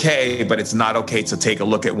 it's okay. But it's not okay to take a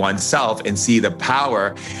look at oneself and see the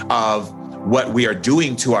power of what we are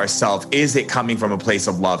doing to ourselves. Is it coming from a place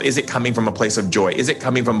of love? Is it coming from a place of joy? Is it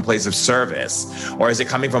coming from a place of service? Or is it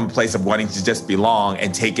coming from a place of wanting to just belong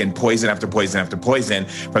and take in poison after poison after poison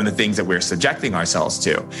from the things that we're subjecting ourselves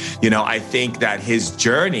to? I think that his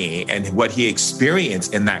journey and what he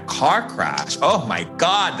experienced in that car crash, oh my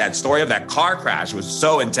God, that story of that car crash was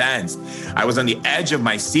so intense. I was on the edge of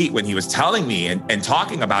my seat when he was telling me and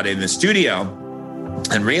talking about it in the studio,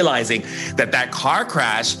 and realizing that car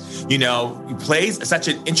crash, plays such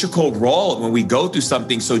an integral role when we go through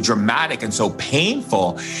something so dramatic and so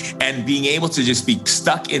painful, and being able to just be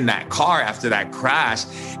stuck in that car after that crash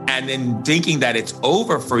and then thinking that it's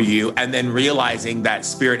over for you, and then realizing that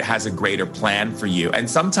Spirit has a greater plan for you. And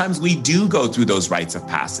sometimes we do go through those rites of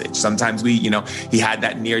passage. Sometimes he had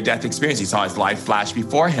that near-death experience. He saw his life flash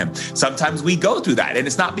before him. Sometimes we go through that. And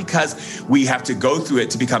it's not because we have to go through it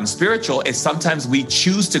to become spiritual. It's sometimes we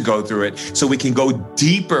choose to go through it so we can go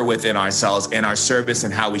deeper within ourselves and our service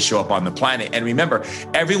and how we show up on the planet. And remember,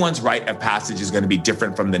 everyone's rite of passage is going to be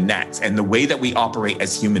different from the next. And the way that we operate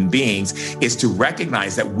as human beings is to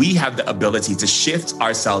recognize that we have the ability to shift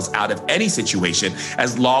ourselves out of any situation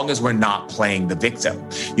as long as we're not playing the victim,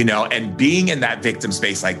 and being in that victim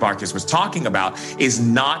space, like Marcus was talking about, is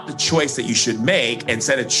not the choice that you should make.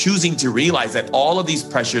 Instead of choosing to realize that all of these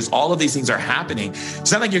pressures, all of these things are happening,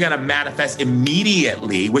 it's not like you're going to manifest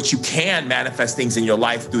immediately, which you can manifest things in your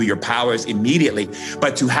life through your powers immediately,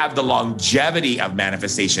 but to have the longevity of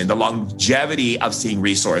manifestation, the longevity of seeing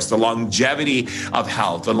resource, the longevity of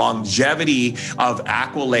health, the longevity of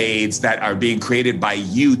accolades that are being created by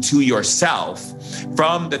you to yourself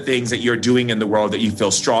from the things that you're doing in the world that you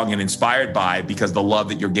feel strong and inspired by because the love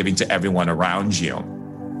that you're giving to everyone around you.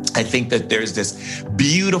 I think that there's this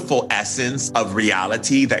beautiful essence of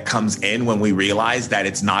reality that comes in when we realize that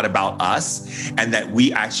it's not about us and that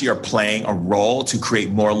we actually are playing a role to create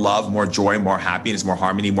more love, more joy, more happiness, more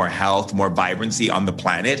harmony, more health, more vibrancy on the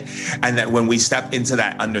planet. And that when we step into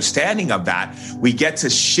that understanding of that, we get to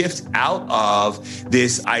shift out of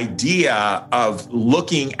this idea of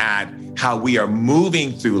looking at how we are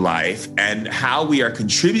moving through life and how we are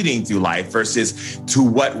contributing through life versus to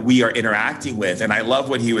what we are interacting with. And I love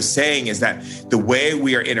what he was saying is that the way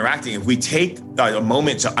we are interacting, if we take a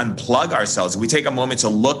moment to unplug ourselves, if we take a moment to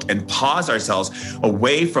look and pause ourselves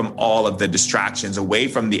away from all of the distractions, away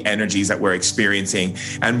from the energies that we're experiencing,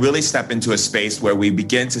 and really step into a space where we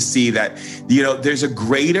begin to see that, there's a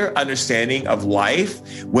greater understanding of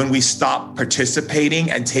life when we stop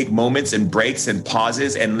participating and take moments and breaks and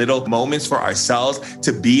pauses and little moments for ourselves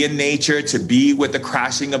to be in nature, to be with the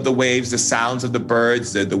crashing of the waves, the sounds of the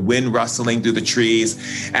birds, the wind rustling through the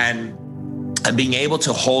trees, and being able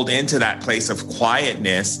to hold into that place of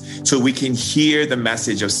quietness so we can hear the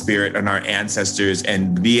message of spirit and our ancestors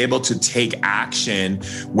and be able to take action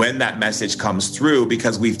when that message comes through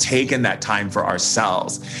because we've taken that time for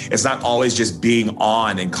ourselves. It's not always just being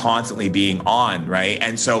on and constantly being on, right?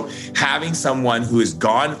 And so having someone who has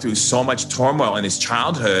gone through so much turmoil in his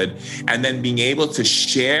childhood and then being able to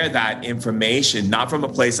share that information, not from a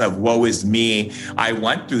place of woe is me, I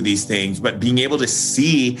went through these things, but being able to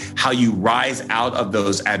see how you rise out of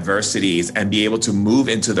those adversities and be able to move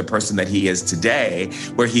into the person that he is today,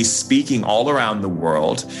 where he's speaking all around the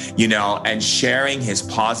world, and sharing his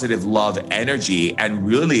positive love energy. And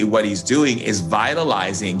really what he's doing is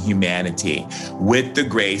vitalizing humanity with the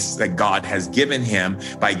grace that God has given him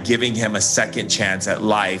by giving him a second chance at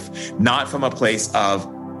life, not from a place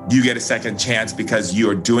of you get a second chance because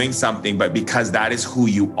you're doing something, but because that is who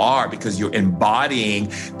you are, because you're embodying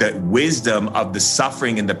the wisdom of the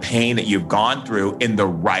suffering and the pain that you've gone through in the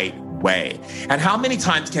right way. And how many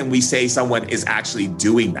times can we say someone is actually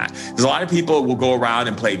doing that? Because a lot of people will go around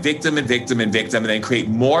and play victim and victim and victim, and then create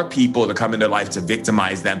more people to come in their life to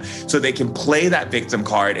victimize them so they can play that victim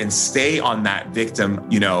card and stay on that victim,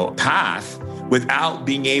 path without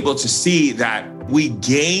being able to see that we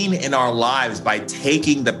gain in our lives by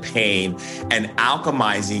taking the pain and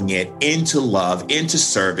alchemizing it into love, into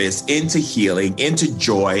service, into healing, into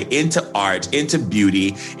joy, into art, into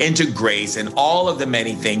beauty, into grace, and all of the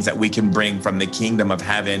many things that we can bring from the kingdom of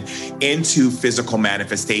heaven into physical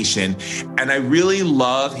manifestation. And I really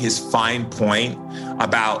love his fine point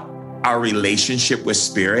about our relationship with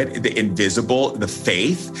spirit, the invisible, the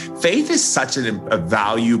faith. Faith is such a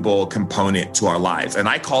valuable component to our lives. And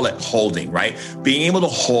I call it holding, right? Being able to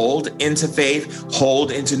hold into faith, hold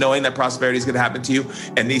into knowing that prosperity is going to happen to you.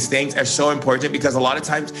 And these things are so important because a lot of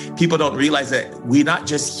times people don't realize that we're not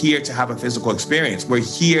just here to have a physical experience. We're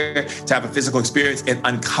here to have a physical experience and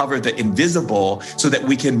uncover the invisible so that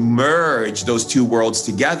we can merge those two worlds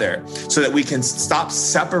together, so that we can stop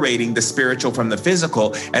separating the spiritual from the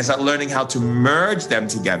physical and start learning how to merge them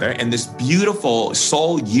together in this beautiful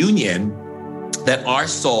soul union that our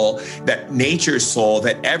soul, that nature's soul,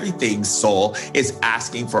 that everything's soul is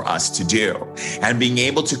asking for us to do. And being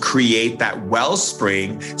able to create that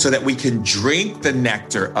wellspring so that we can drink the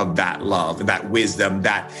nectar of that love, that wisdom,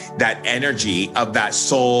 that energy of that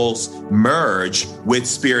soul's merge with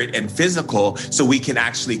spirit and physical, so we can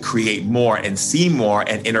actually create more and see more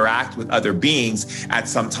and interact with other beings at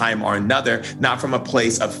some time or another, not from a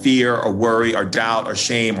place of fear or worry or doubt or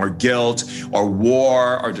shame or guilt or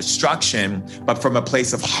war or destruction, but from a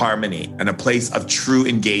place of harmony and a place of true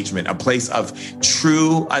engagement, a place of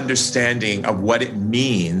true understanding of what it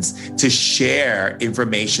means to share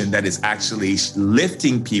information that is actually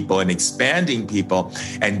lifting people and expanding people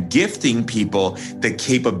and gifting people the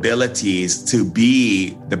capabilities to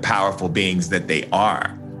be the powerful beings that they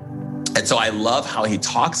are. And so I love how he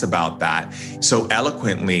talks about that so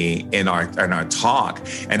eloquently in our talk,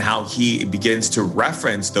 and how he begins to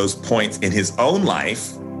reference those points in his own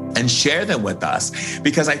life and share them with us.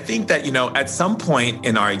 Because I think that, at some point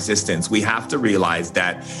in our existence, we have to realize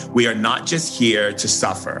that we are not just here to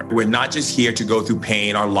suffer. We're not just here to go through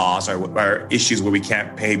pain or loss or issues where we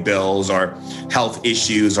can't pay bills or health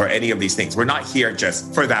issues or any of these things. We're not here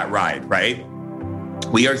just for that ride, right?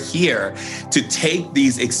 We are here to take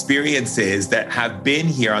these experiences that have been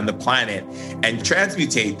here on the planet and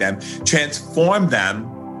transmutate them, transform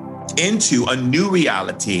them into a new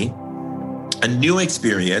reality a new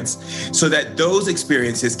experience, so that those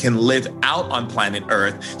experiences can live out on planet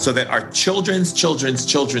Earth, so that our children's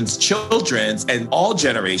and all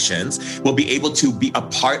generations will be able to be a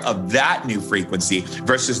part of that new frequency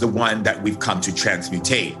versus the one that we've come to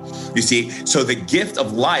transmutate. You see, so the gift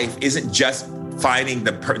of life isn't just finding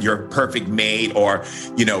your perfect mate, or,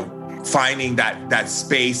 finding that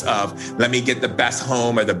space of, let me get the best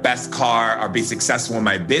home or the best car or be successful in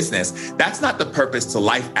my business. That's not the purpose to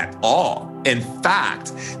life at all. In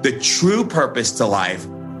fact, the true purpose to life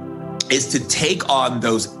is to take on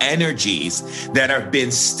those energies that have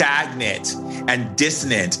been stagnant and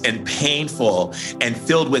dissonant and painful and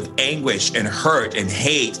filled with anguish and hurt and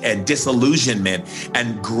hate and disillusionment,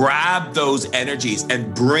 and grab those energies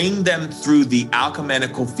and bring them through the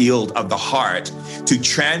alchemical field of the heart to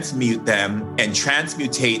transmute them and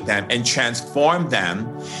transmutate them and transform them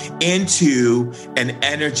into an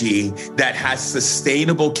energy that has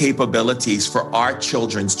sustainable capabilities for our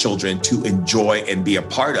children's children to enjoy and be a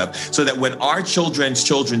part of. So that when our children's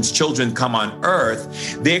children come on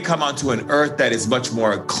earth, they come onto an earth that is much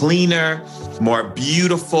more cleaner, more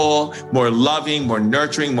beautiful, more loving, more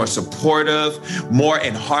nurturing, more supportive, more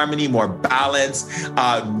in harmony, more balance,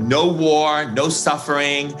 no war, no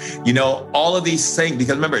suffering, all of these things.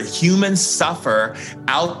 Because remember, humans suffer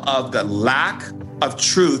out of the lack of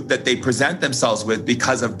truth that they present themselves with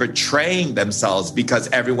because of betraying themselves, because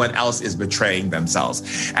everyone else is betraying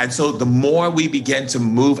themselves. And so the more we begin to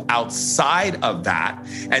move outside of that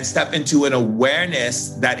and step into an awareness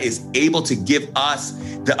that is able to give us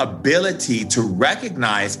the ability to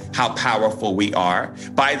recognize how powerful we are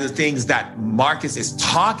by the things that Marcus is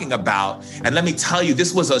talking about. And let me tell you,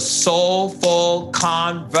 this was a soulful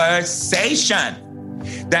conversation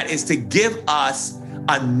that is to give us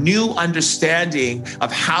a new understanding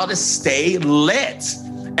of how to stay lit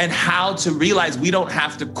and how to realize we don't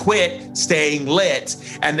have to quit staying lit,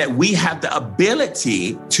 and that we have the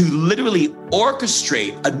ability to literally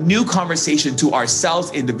orchestrate a new conversation to ourselves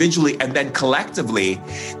individually and then collectively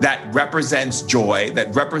that represents joy,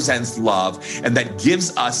 that represents love, and that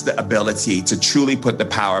gives us the ability to truly put the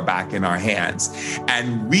power back in our hands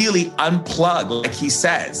and really unplug, like he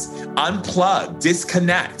says, unplug,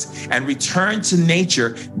 disconnect, and return to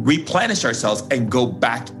nature, replenish ourselves, and go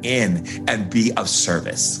back in and be of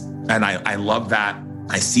service. And I love that.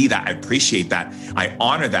 I see that. I appreciate that. I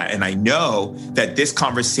honor that. And I know that this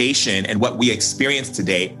conversation and what we experienced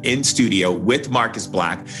today in studio with Marcus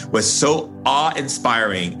Black was so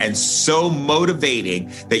awe-inspiring and so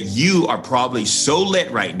motivating that you are probably so lit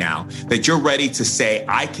right now that you're ready to say,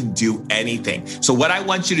 I can do anything. So what I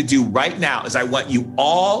want you to do right now is I want you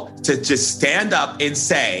all to just stand up and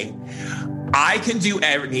say, I can do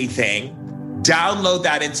anything. Download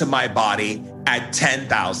that into my body at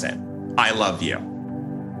 10,000. I love you.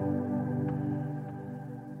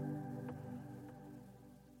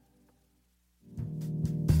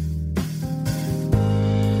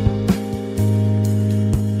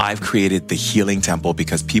 I've created the Healing Temple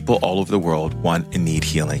because people all over the world want and need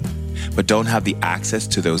healing, but don't have the access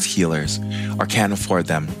to those healers or can't afford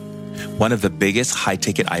them. One of the biggest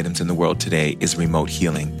high-ticket items in the world today is remote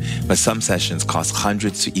healing, but some sessions cost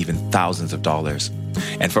hundreds to even thousands of dollars.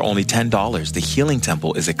 And for only $10, the Healing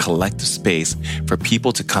Temple is a collective space for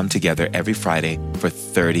people to come together every Friday for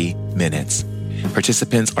 30 minutes.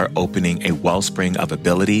 Participants are opening a wellspring of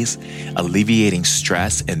abilities, alleviating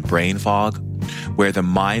stress and brain fog, where the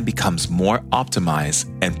mind becomes more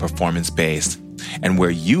optimized and performance-based, and where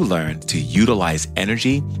you learn to utilize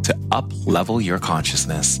energy to up-level your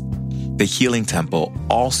consciousness. The Healing Temple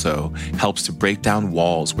also helps to break down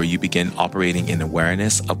walls where you begin operating in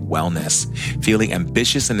awareness of wellness, feeling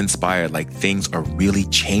ambitious and inspired like things are really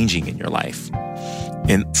changing in your life.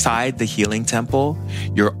 Inside the Healing Temple,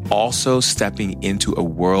 you're also stepping into a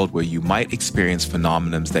world where you might experience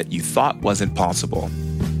phenomena that you thought wasn't possible.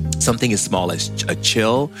 Something as small as a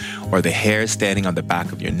chill or the hair standing on the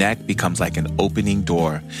back of your neck becomes like an opening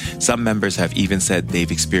door. Some members have even said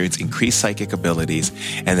they've experienced increased psychic abilities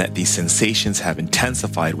and that these sensations have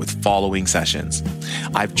intensified with following sessions.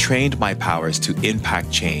 I've trained my powers to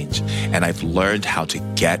impact change, and I've learned how to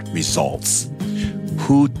get results.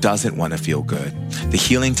 Who doesn't want to feel good? The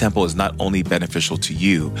Healing Temple is not only beneficial to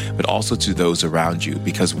you, but also to those around you,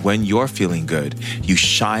 because when you're feeling good, you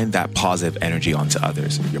shine that positive energy onto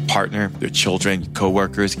others, your partner, your children, your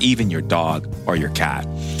coworkers, even your dog or your cat.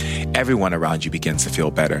 Everyone around you begins to feel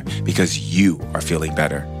better because you are feeling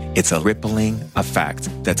better. It's a rippling effect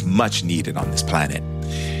that's much needed on this planet.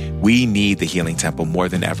 We need the Healing Temple more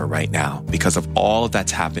than ever right now because of all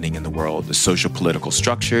that's happening in the world, the social political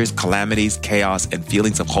structures, calamities, chaos, and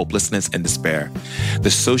feelings of hopelessness and despair.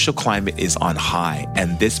 The social climate is on high,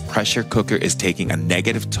 and this pressure cooker is taking a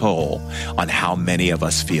negative toll on how many of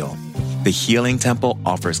us feel. The Healing Temple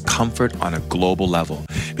offers comfort on a global level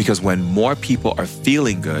because when more people are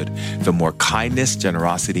feeling good, the more kindness,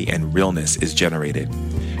 generosity, and realness is generated.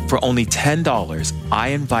 For only $10, I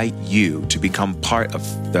invite you to become part of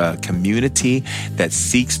the community that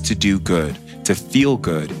seeks to do good, to feel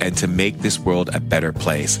good, and to make this world a better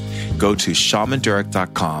place. Go to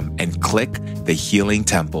shamandurek.com and click the Healing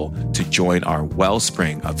Temple to join our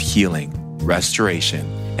wellspring of healing, restoration,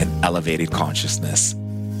 and elevated consciousness.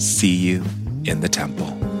 See you in the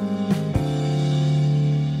temple.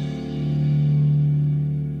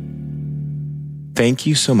 Thank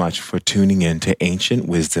you so much for tuning in to Ancient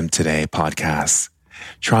Wisdom Today podcast.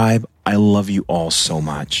 Tribe, I love you all so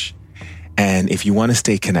much. And if you want to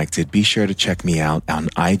stay connected, be sure to check me out on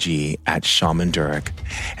IG at Shaman Durek.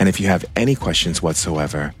 And if you have any questions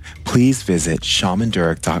whatsoever, please visit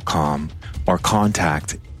shamandurek.com or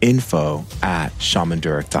contact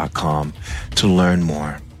info@shamandurek.com to learn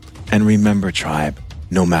more. And remember, tribe,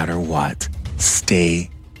 no matter what, stay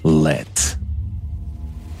lit.